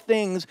all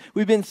things.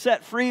 We've been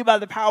set free by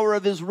the power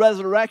of his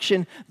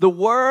resurrection. The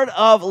word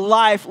of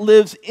life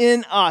lives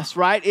in us,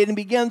 right? It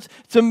begins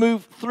to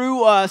move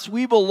through us.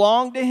 We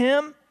belong to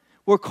him.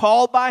 We're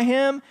called by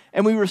him,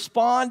 and we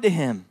respond to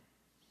him.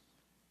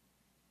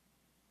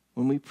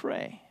 When we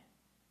pray,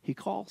 he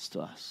calls to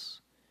us,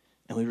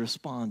 and we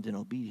respond in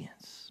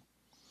obedience.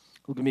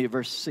 Look at me at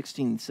verse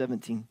 16 and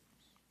 17.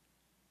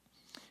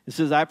 It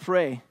says, "I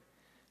pray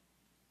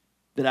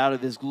that out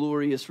of his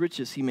glorious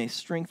riches he may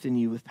strengthen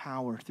you with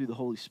power through the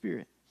Holy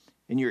Spirit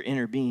in your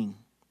inner being,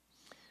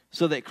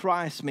 so that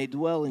Christ may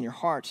dwell in your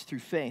hearts through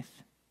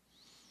faith."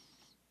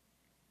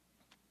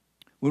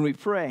 When we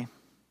pray,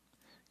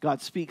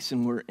 God speaks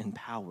and we're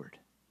empowered.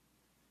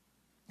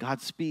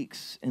 God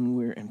speaks and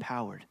we're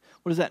empowered.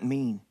 What does that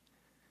mean?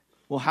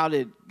 Well, how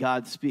did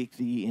God speak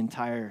the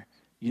entire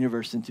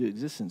universe into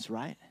existence,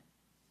 right?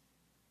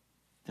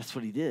 That's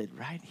what he did,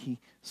 right? He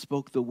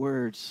spoke the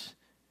words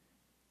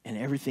and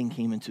everything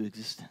came into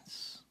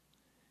existence.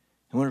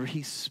 And whenever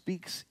he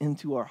speaks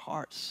into our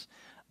hearts,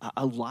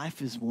 a life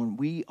is born.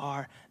 We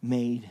are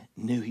made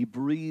new. He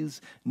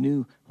breathes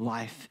new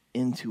life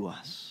into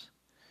us.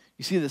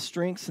 You see, the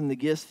strengths and the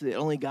gifts that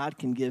only God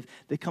can give,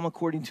 they come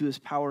according to his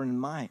power and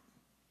might.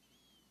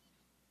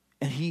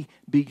 And he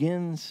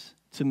begins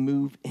to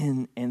move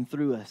in and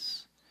through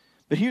us.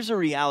 But here's a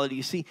reality.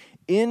 You see,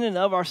 in and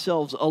of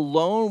ourselves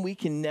alone, we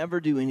can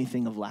never do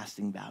anything of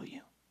lasting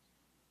value.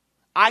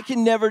 I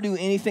can never do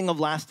anything of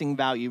lasting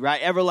value,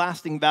 right?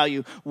 Everlasting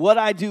value. What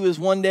I do is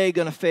one day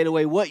going to fade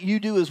away. What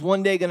you do is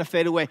one day going to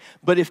fade away.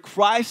 But if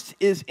Christ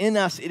is in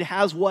us, it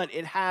has what?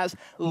 It has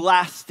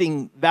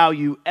lasting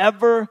value,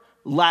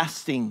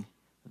 everlasting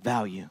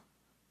value.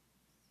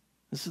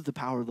 This is the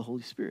power of the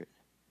Holy Spirit.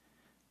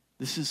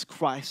 This is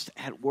Christ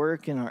at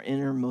work in our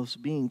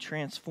innermost being,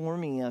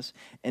 transforming us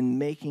and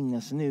making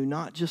us new,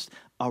 not just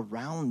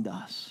around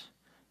us,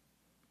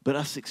 but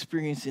us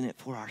experiencing it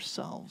for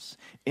ourselves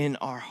in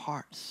our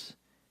hearts.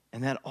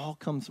 And that all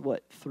comes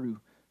what? Through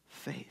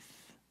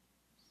faith.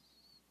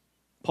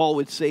 Paul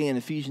would say in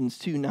Ephesians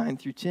 2, 9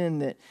 through 10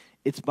 that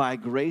it's by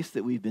grace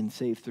that we've been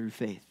saved through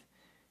faith.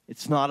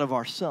 It's not of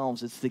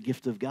ourselves, it's the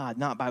gift of God,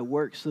 not by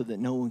works so that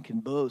no one can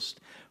boast.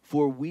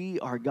 For we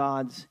are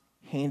God's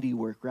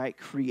handiwork, right?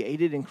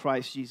 Created in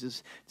Christ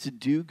Jesus to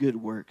do good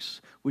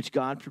works, which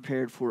God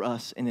prepared for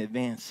us in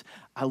advance.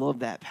 I love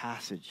that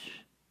passage.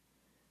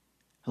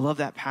 I love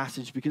that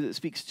passage because it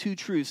speaks two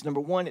truths.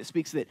 Number one, it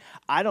speaks that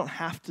I don't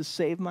have to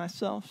save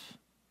myself.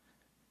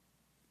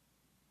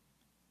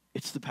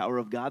 It's the power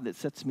of God that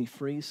sets me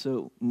free.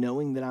 So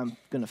knowing that I'm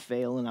going to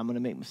fail and I'm going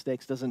to make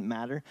mistakes doesn't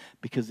matter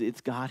because it's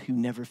God who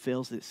never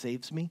fails that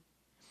saves me.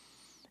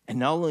 And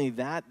not only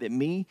that, that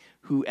me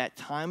who at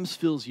times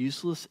feels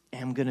useless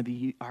are going to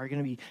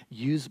be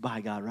used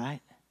by God,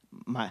 right?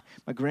 My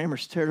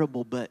grammar's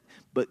terrible, but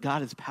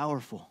God is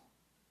powerful.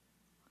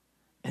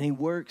 And he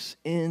works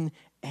in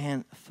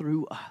and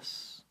through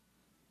us.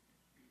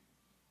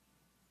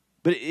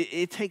 But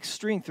it takes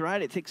strength,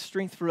 right? It takes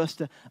strength for us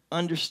to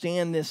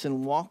understand this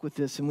and walk with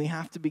this, and we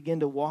have to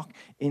begin to walk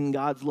in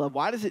God's love.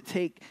 Why does it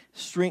take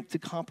strength to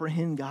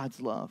comprehend God's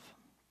love?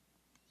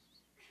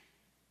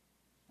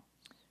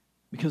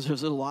 Because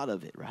there's a lot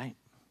of it, right?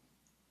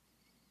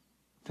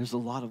 There's a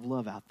lot of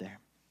love out there.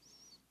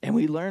 And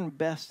we learn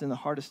best in the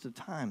hardest of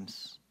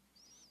times.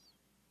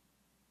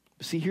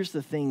 But see, here's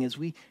the thing, as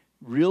we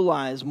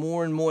realize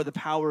more and more the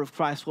power of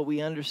Christ, what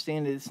we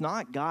understand is it's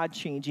not God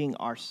changing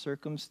our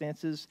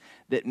circumstances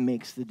that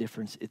makes the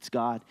difference. It's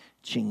God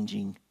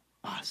changing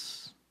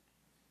us.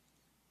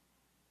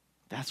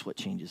 That's what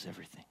changes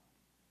everything.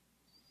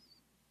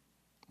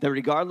 That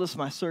regardless of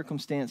my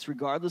circumstance,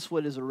 regardless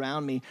what is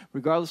around me,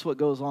 regardless what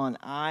goes on,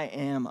 I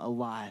am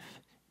alive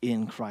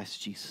in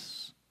Christ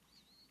Jesus.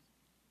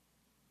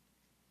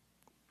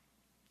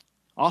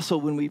 Also,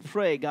 when we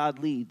pray, God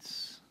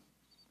leads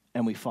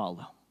and we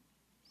follow.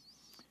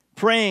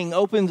 Praying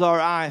opens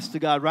our eyes to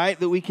God, right?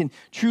 That we can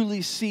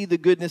truly see the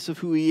goodness of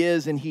who he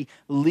is, and he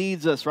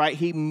leads us, right?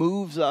 He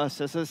moves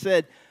us. As I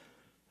said,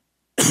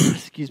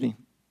 excuse me,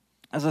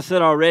 as I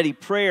said already,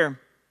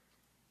 prayer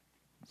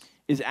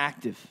is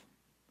active.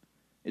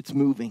 It's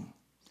moving.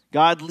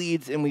 God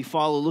leads and we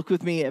follow. Look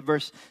with me at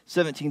verse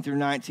 17 through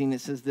 19.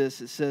 It says this.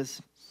 It says,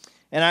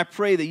 and I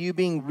pray that you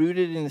being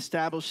rooted and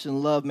established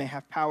in love may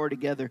have power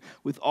together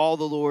with all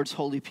the Lord's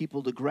holy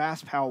people to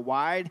grasp how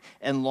wide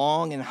and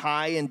long and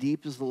high and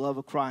deep is the love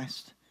of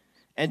Christ,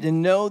 and to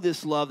know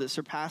this love that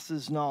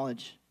surpasses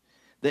knowledge,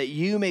 that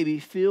you may be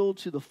filled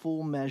to the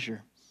full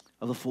measure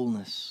of the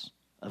fullness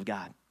of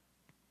God.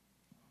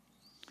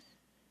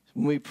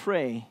 When we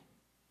pray,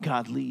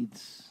 God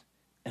leads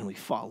and we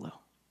follow.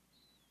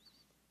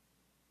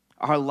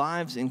 Our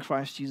lives in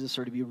Christ Jesus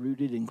are to be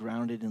rooted and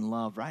grounded in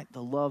love, right?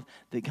 The love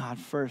that God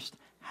first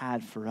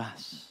had for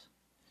us.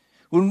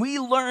 When we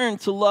learn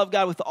to love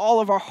God with all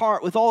of our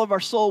heart, with all of our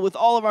soul, with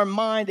all of our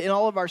mind, and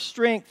all of our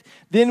strength,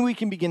 then we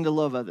can begin to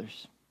love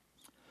others.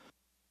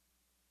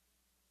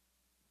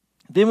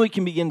 Then we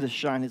can begin to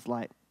shine his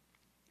light.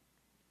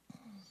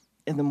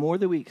 And the more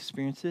that we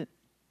experience it,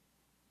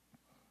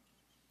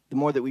 the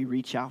more that we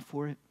reach out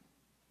for it,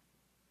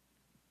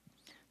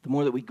 the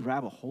more that we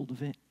grab a hold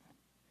of it,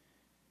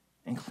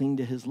 and cling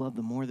to his love,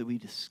 the more that we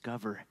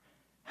discover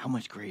how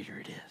much greater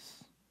it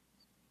is.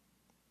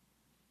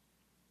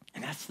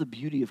 And that's the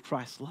beauty of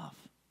Christ's love,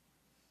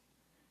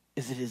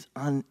 is it is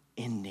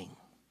unending.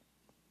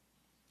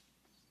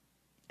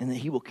 And that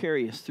he will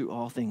carry us through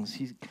all things.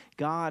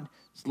 God's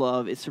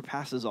love, it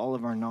surpasses all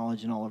of our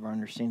knowledge and all of our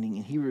understanding.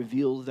 And he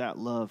reveals that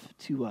love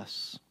to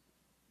us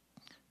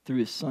through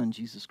his son,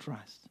 Jesus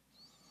Christ.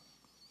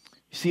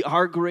 You see,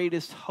 our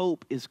greatest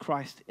hope is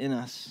Christ in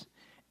us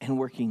and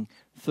working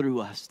through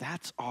us.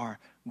 That's our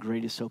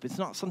greatest hope. It's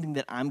not something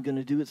that I'm going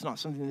to do. It's not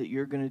something that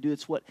you're going to do.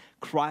 It's what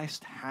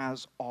Christ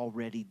has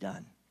already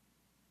done.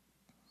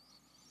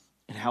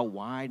 And how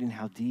wide and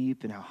how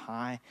deep and how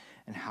high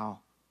and how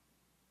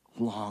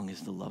long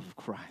is the love of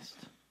Christ.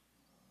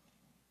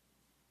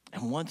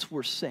 And once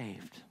we're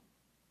saved,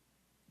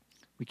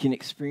 we can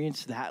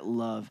experience that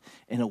love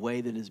in a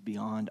way that is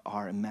beyond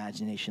our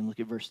imagination.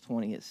 Look at verse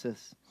 20. It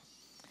says,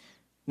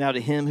 now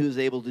to him who is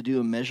able to do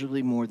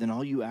immeasurably more than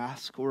all you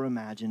ask or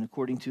imagine,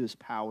 according to his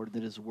power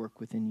that is at work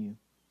within you.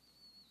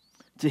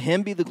 To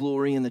him be the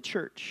glory in the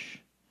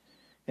church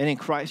and in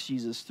Christ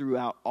Jesus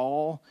throughout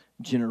all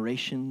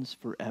generations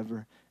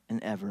forever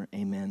and ever.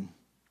 Amen.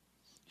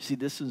 You see,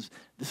 this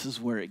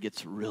is where it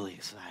gets really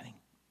exciting.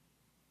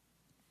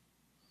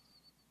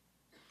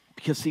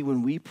 Because see,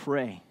 when we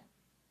pray,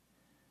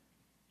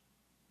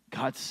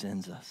 God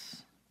sends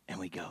us and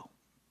we go.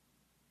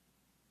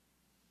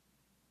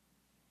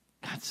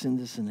 God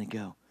sends us and we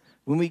go.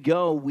 When we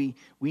go,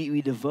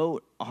 we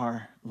devote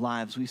our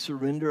lives. We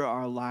surrender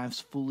our lives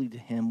fully to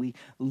him. We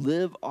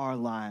live our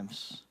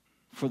lives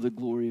for the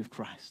glory of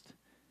Christ,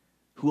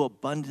 who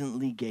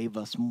abundantly gave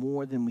us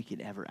more than we could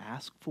ever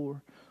ask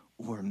for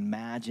or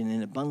imagine,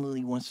 and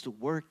abundantly wants to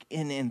work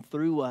in and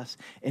through us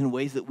in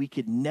ways that we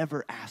could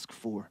never ask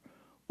for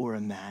or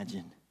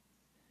imagine.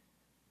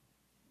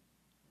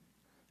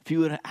 If you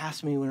would have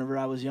asked me whenever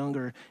I was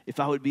younger if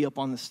I would be up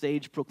on the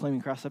stage proclaiming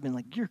Christ, I'd been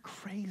like, you're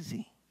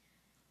crazy.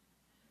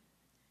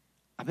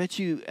 I bet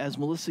you as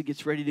Melissa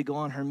gets ready to go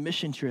on her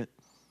mission trip,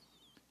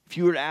 if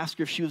you were to ask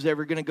her if she was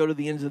ever going to go to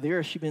the ends of the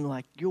earth, she'd been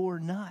like, you're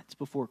nuts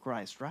before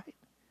Christ, right?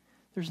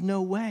 There's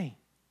no way.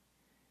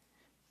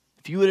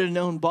 If you would have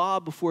known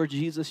Bob before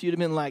Jesus, you'd have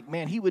been like,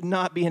 man, he would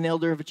not be an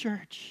elder of a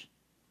church.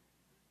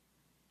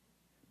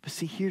 But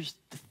see, here's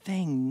the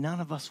thing,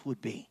 none of us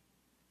would be.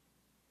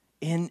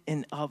 In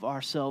and of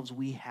ourselves,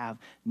 we have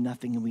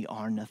nothing and we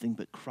are nothing,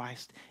 but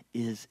Christ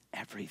is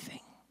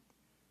everything.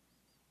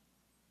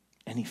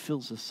 And he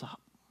fills us up.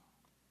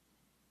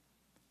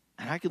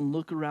 And I can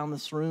look around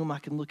this room, I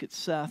can look at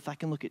Seth, I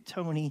can look at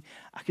Tony,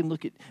 I can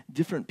look at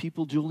different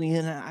people,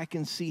 Julian, and I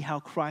can see how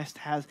Christ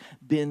has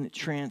been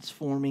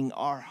transforming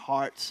our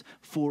hearts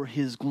for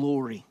his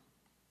glory.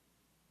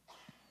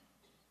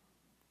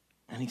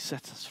 And he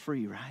sets us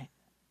free, right?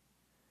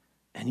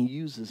 And he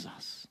uses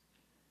us.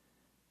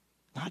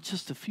 Not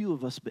just a few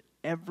of us, but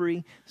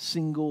every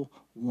single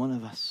one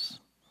of us.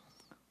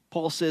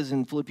 Paul says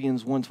in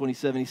Philippians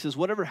 1:27, he says,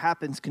 whatever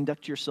happens,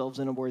 conduct yourselves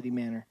in a worthy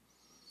manner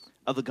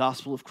of the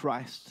gospel of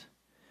Christ.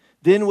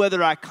 Then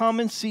whether I come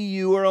and see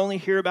you or only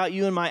hear about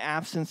you in my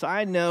absence,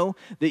 I know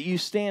that you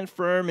stand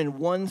firm in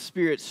one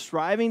spirit,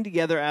 striving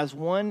together as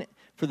one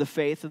for the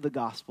faith of the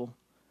gospel,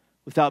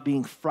 without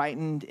being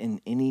frightened in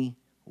any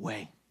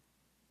way.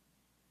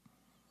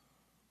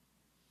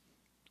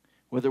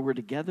 Whether we're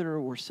together or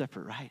we're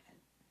separate, right?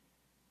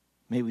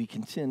 May we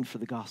contend for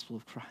the gospel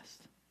of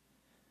Christ.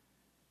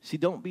 See,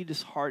 don't be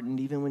disheartened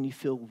even when you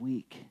feel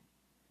weak.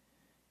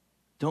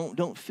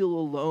 Don't feel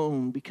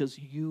alone, because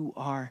you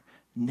are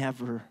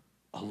never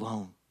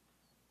alone.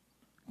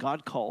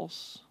 God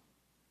calls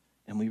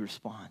and we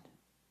respond.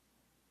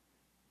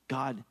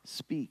 God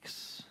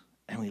speaks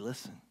and we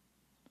listen.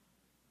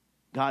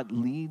 God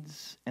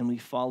leads and we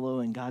follow,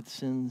 and God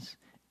sends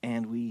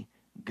and we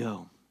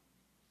go.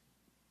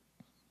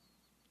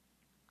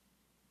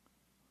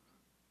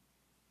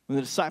 When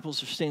the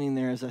disciples are standing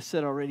there, as I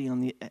said already, on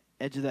the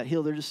edge of that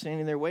hill, they're just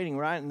standing there waiting,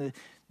 right? And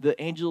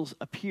the angels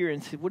appear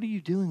and say, what are you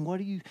doing? Why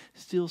are you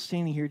still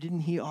standing here?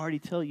 Didn't he already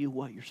tell you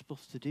what you're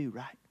supposed to do,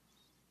 right?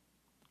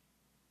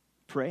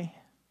 Pray,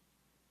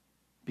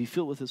 be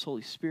filled with his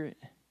Holy Spirit,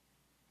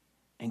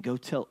 and go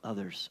tell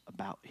others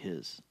about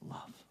his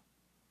love.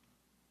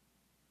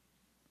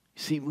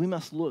 See, we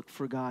must look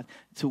for God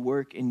to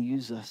work and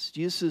use us.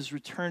 Jesus'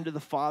 return to the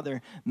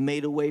Father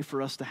made a way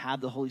for us to have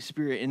the Holy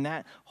Spirit, and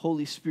that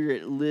Holy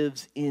Spirit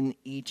lives in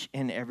each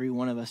and every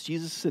one of us.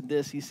 Jesus said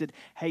this, he said,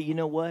 hey, you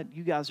know what?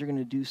 You guys are going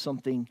to do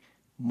something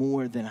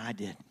more than I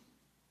did.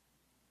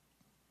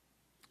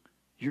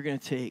 You're going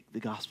to take the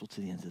gospel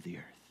to the ends of the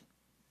earth.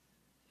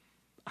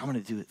 I'm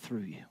going to do it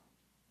through you.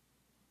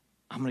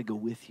 I'm going to go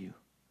with you.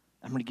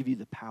 I'm going to give you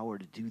the power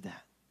to do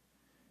that.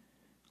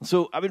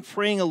 So I've been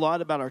praying a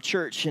lot about our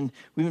church, and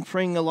we've been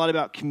praying a lot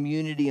about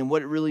community and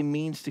what it really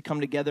means to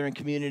come together in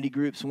community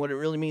groups and what it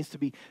really means to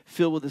be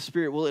filled with the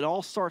Spirit. Well, it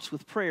all starts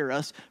with prayer,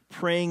 us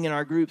praying in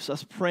our groups,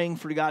 us praying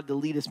for God to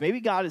lead us.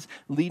 Maybe God is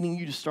leading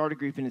you to start a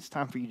group, and it's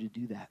time for you to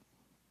do that.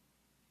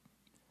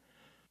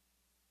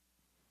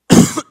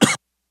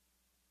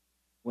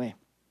 Way.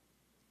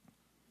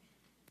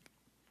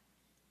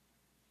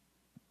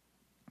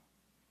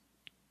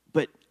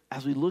 But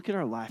as we look at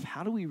our life,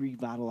 how do we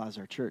revitalize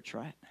our church,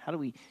 right? How do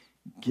we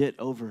get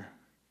over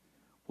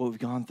what we've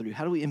gone through?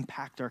 How do we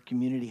impact our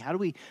community? How do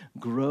we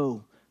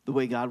grow the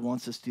way God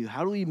wants us to?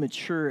 How do we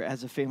mature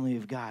as a family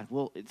of God?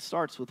 Well, it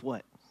starts with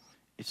what?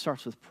 It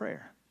starts with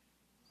prayer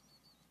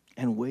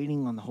and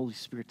waiting on the Holy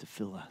Spirit to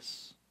fill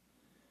us.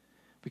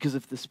 Because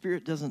if the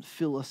Spirit doesn't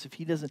fill us, if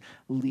he doesn't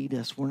lead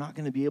us, we're not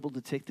going to be able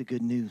to take the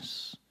good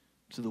news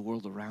to the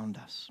world around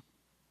us.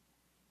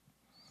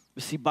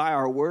 But see, by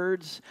our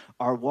words,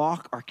 our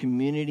walk, our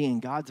community,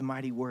 and God's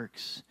mighty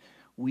works,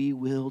 we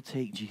will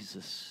take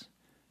Jesus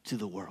to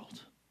the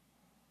world.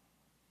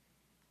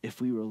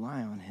 If we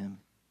rely on him,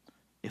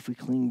 if we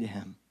cling to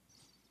him.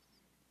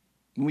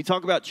 When we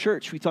talk about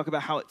church, we talk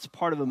about how it's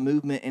part of a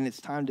movement and it's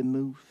time to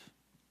move.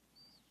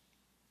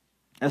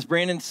 As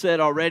Brandon said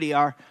already,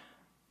 our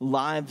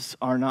lives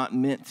are not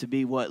meant to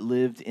be what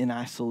lived in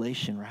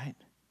isolation, right?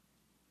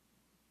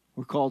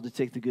 We're called to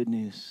take the good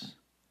news,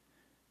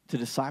 to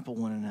disciple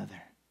one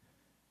another,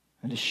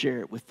 and to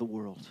share it with the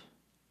world.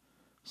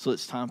 So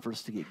it's time for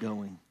us to get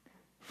going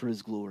for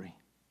his glory.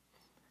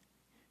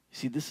 You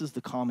see, this is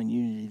the common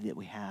unity that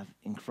we have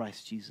in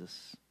Christ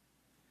Jesus.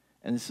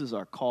 And this is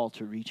our call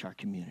to reach our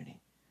community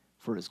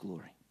for his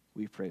glory.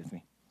 Will you pray with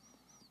me?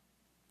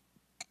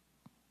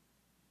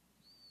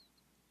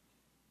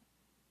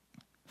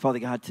 Father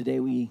God,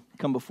 today we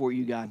come before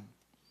you, God,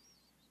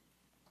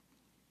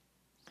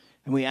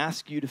 and we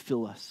ask you to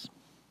fill us.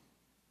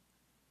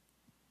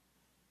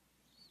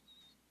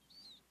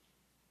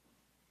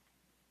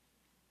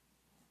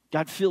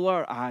 God, fill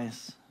our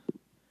eyes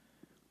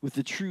with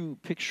the true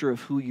picture of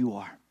who you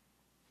are.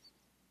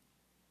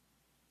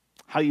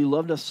 How you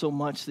loved us so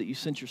much that you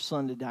sent your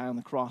son to die on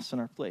the cross in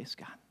our place,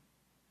 God.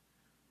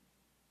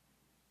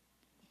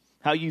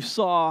 How you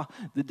saw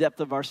the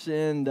depth of our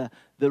sin,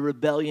 the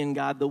rebellion,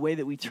 God, the way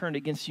that we turned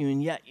against you,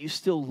 and yet you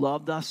still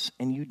loved us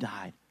and you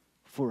died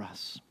for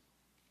us.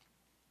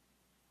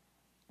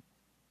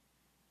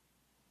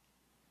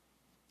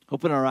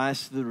 Open our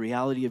eyes to the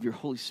reality of your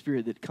Holy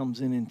Spirit that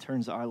comes in and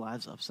turns our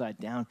lives upside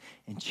down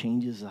and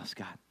changes us,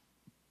 God.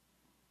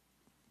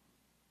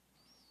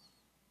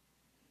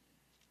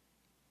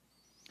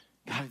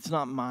 God, it's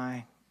not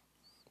my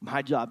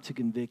job to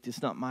convict.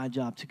 It's not my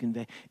job to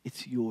convey.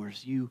 It's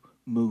yours. You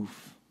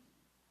move.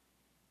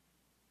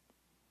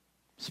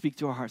 Speak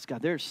to our hearts,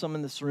 God. There's some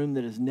in this room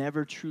that has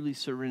never truly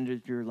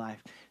surrendered your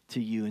life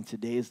to you, and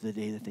today is the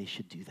day that they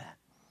should do that.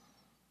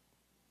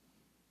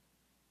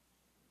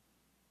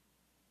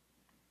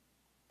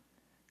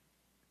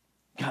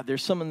 God,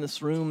 there's some in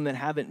this room that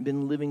haven't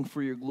been living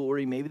for your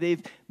glory. Maybe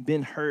they've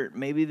been hurt.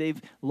 Maybe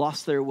they've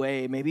lost their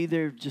way. Maybe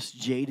they're just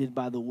jaded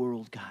by the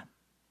world, God.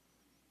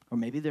 Or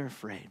maybe they're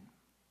afraid.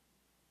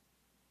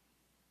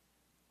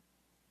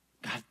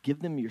 God, give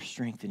them your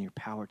strength and your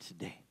power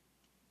today.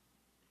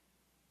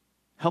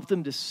 Help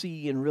them to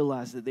see and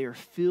realize that they are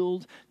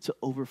filled to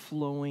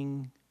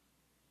overflowing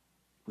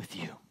with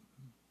you.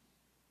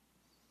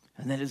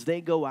 And that as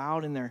they go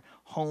out in their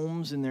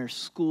homes, in their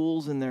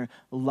schools, in their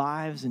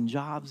lives and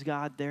jobs,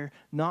 God, they're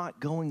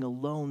not going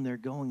alone. They're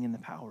going in the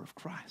power of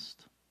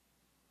Christ.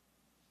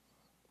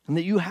 And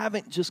that you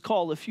haven't just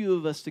called a few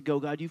of us to go,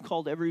 God. You've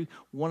called every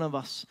one of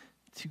us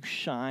to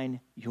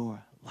shine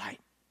your light.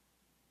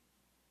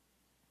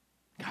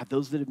 God,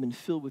 those that have been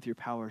filled with your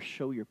power,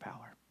 show your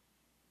power.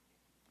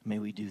 May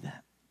we do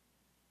that.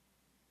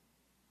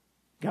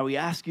 God, we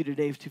ask you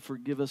today to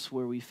forgive us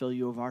where we fail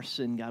you of our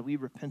sin. God, we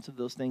repent of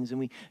those things and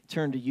we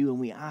turn to you and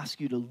we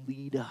ask you to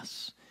lead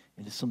us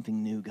into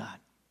something new, God.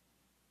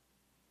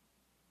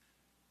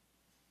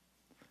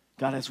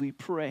 God, as we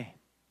pray,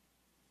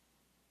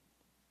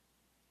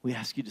 we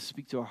ask you to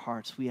speak to our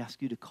hearts. We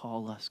ask you to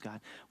call us,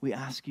 God. We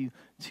ask you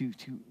to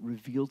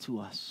reveal to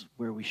us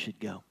where we should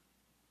go.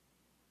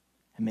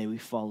 And may we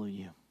follow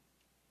you.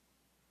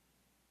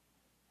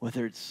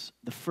 Whether it's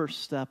the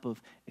first step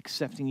of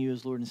accepting you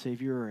as Lord and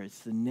Savior, or it's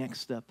the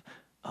next step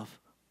of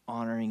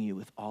honoring you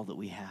with all that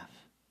we have.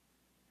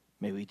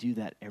 May we do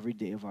that every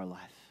day of our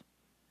life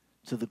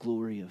to the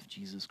glory of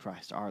Jesus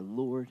Christ, our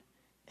Lord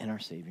and our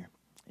Savior.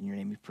 In your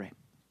name we pray.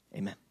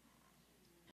 Amen.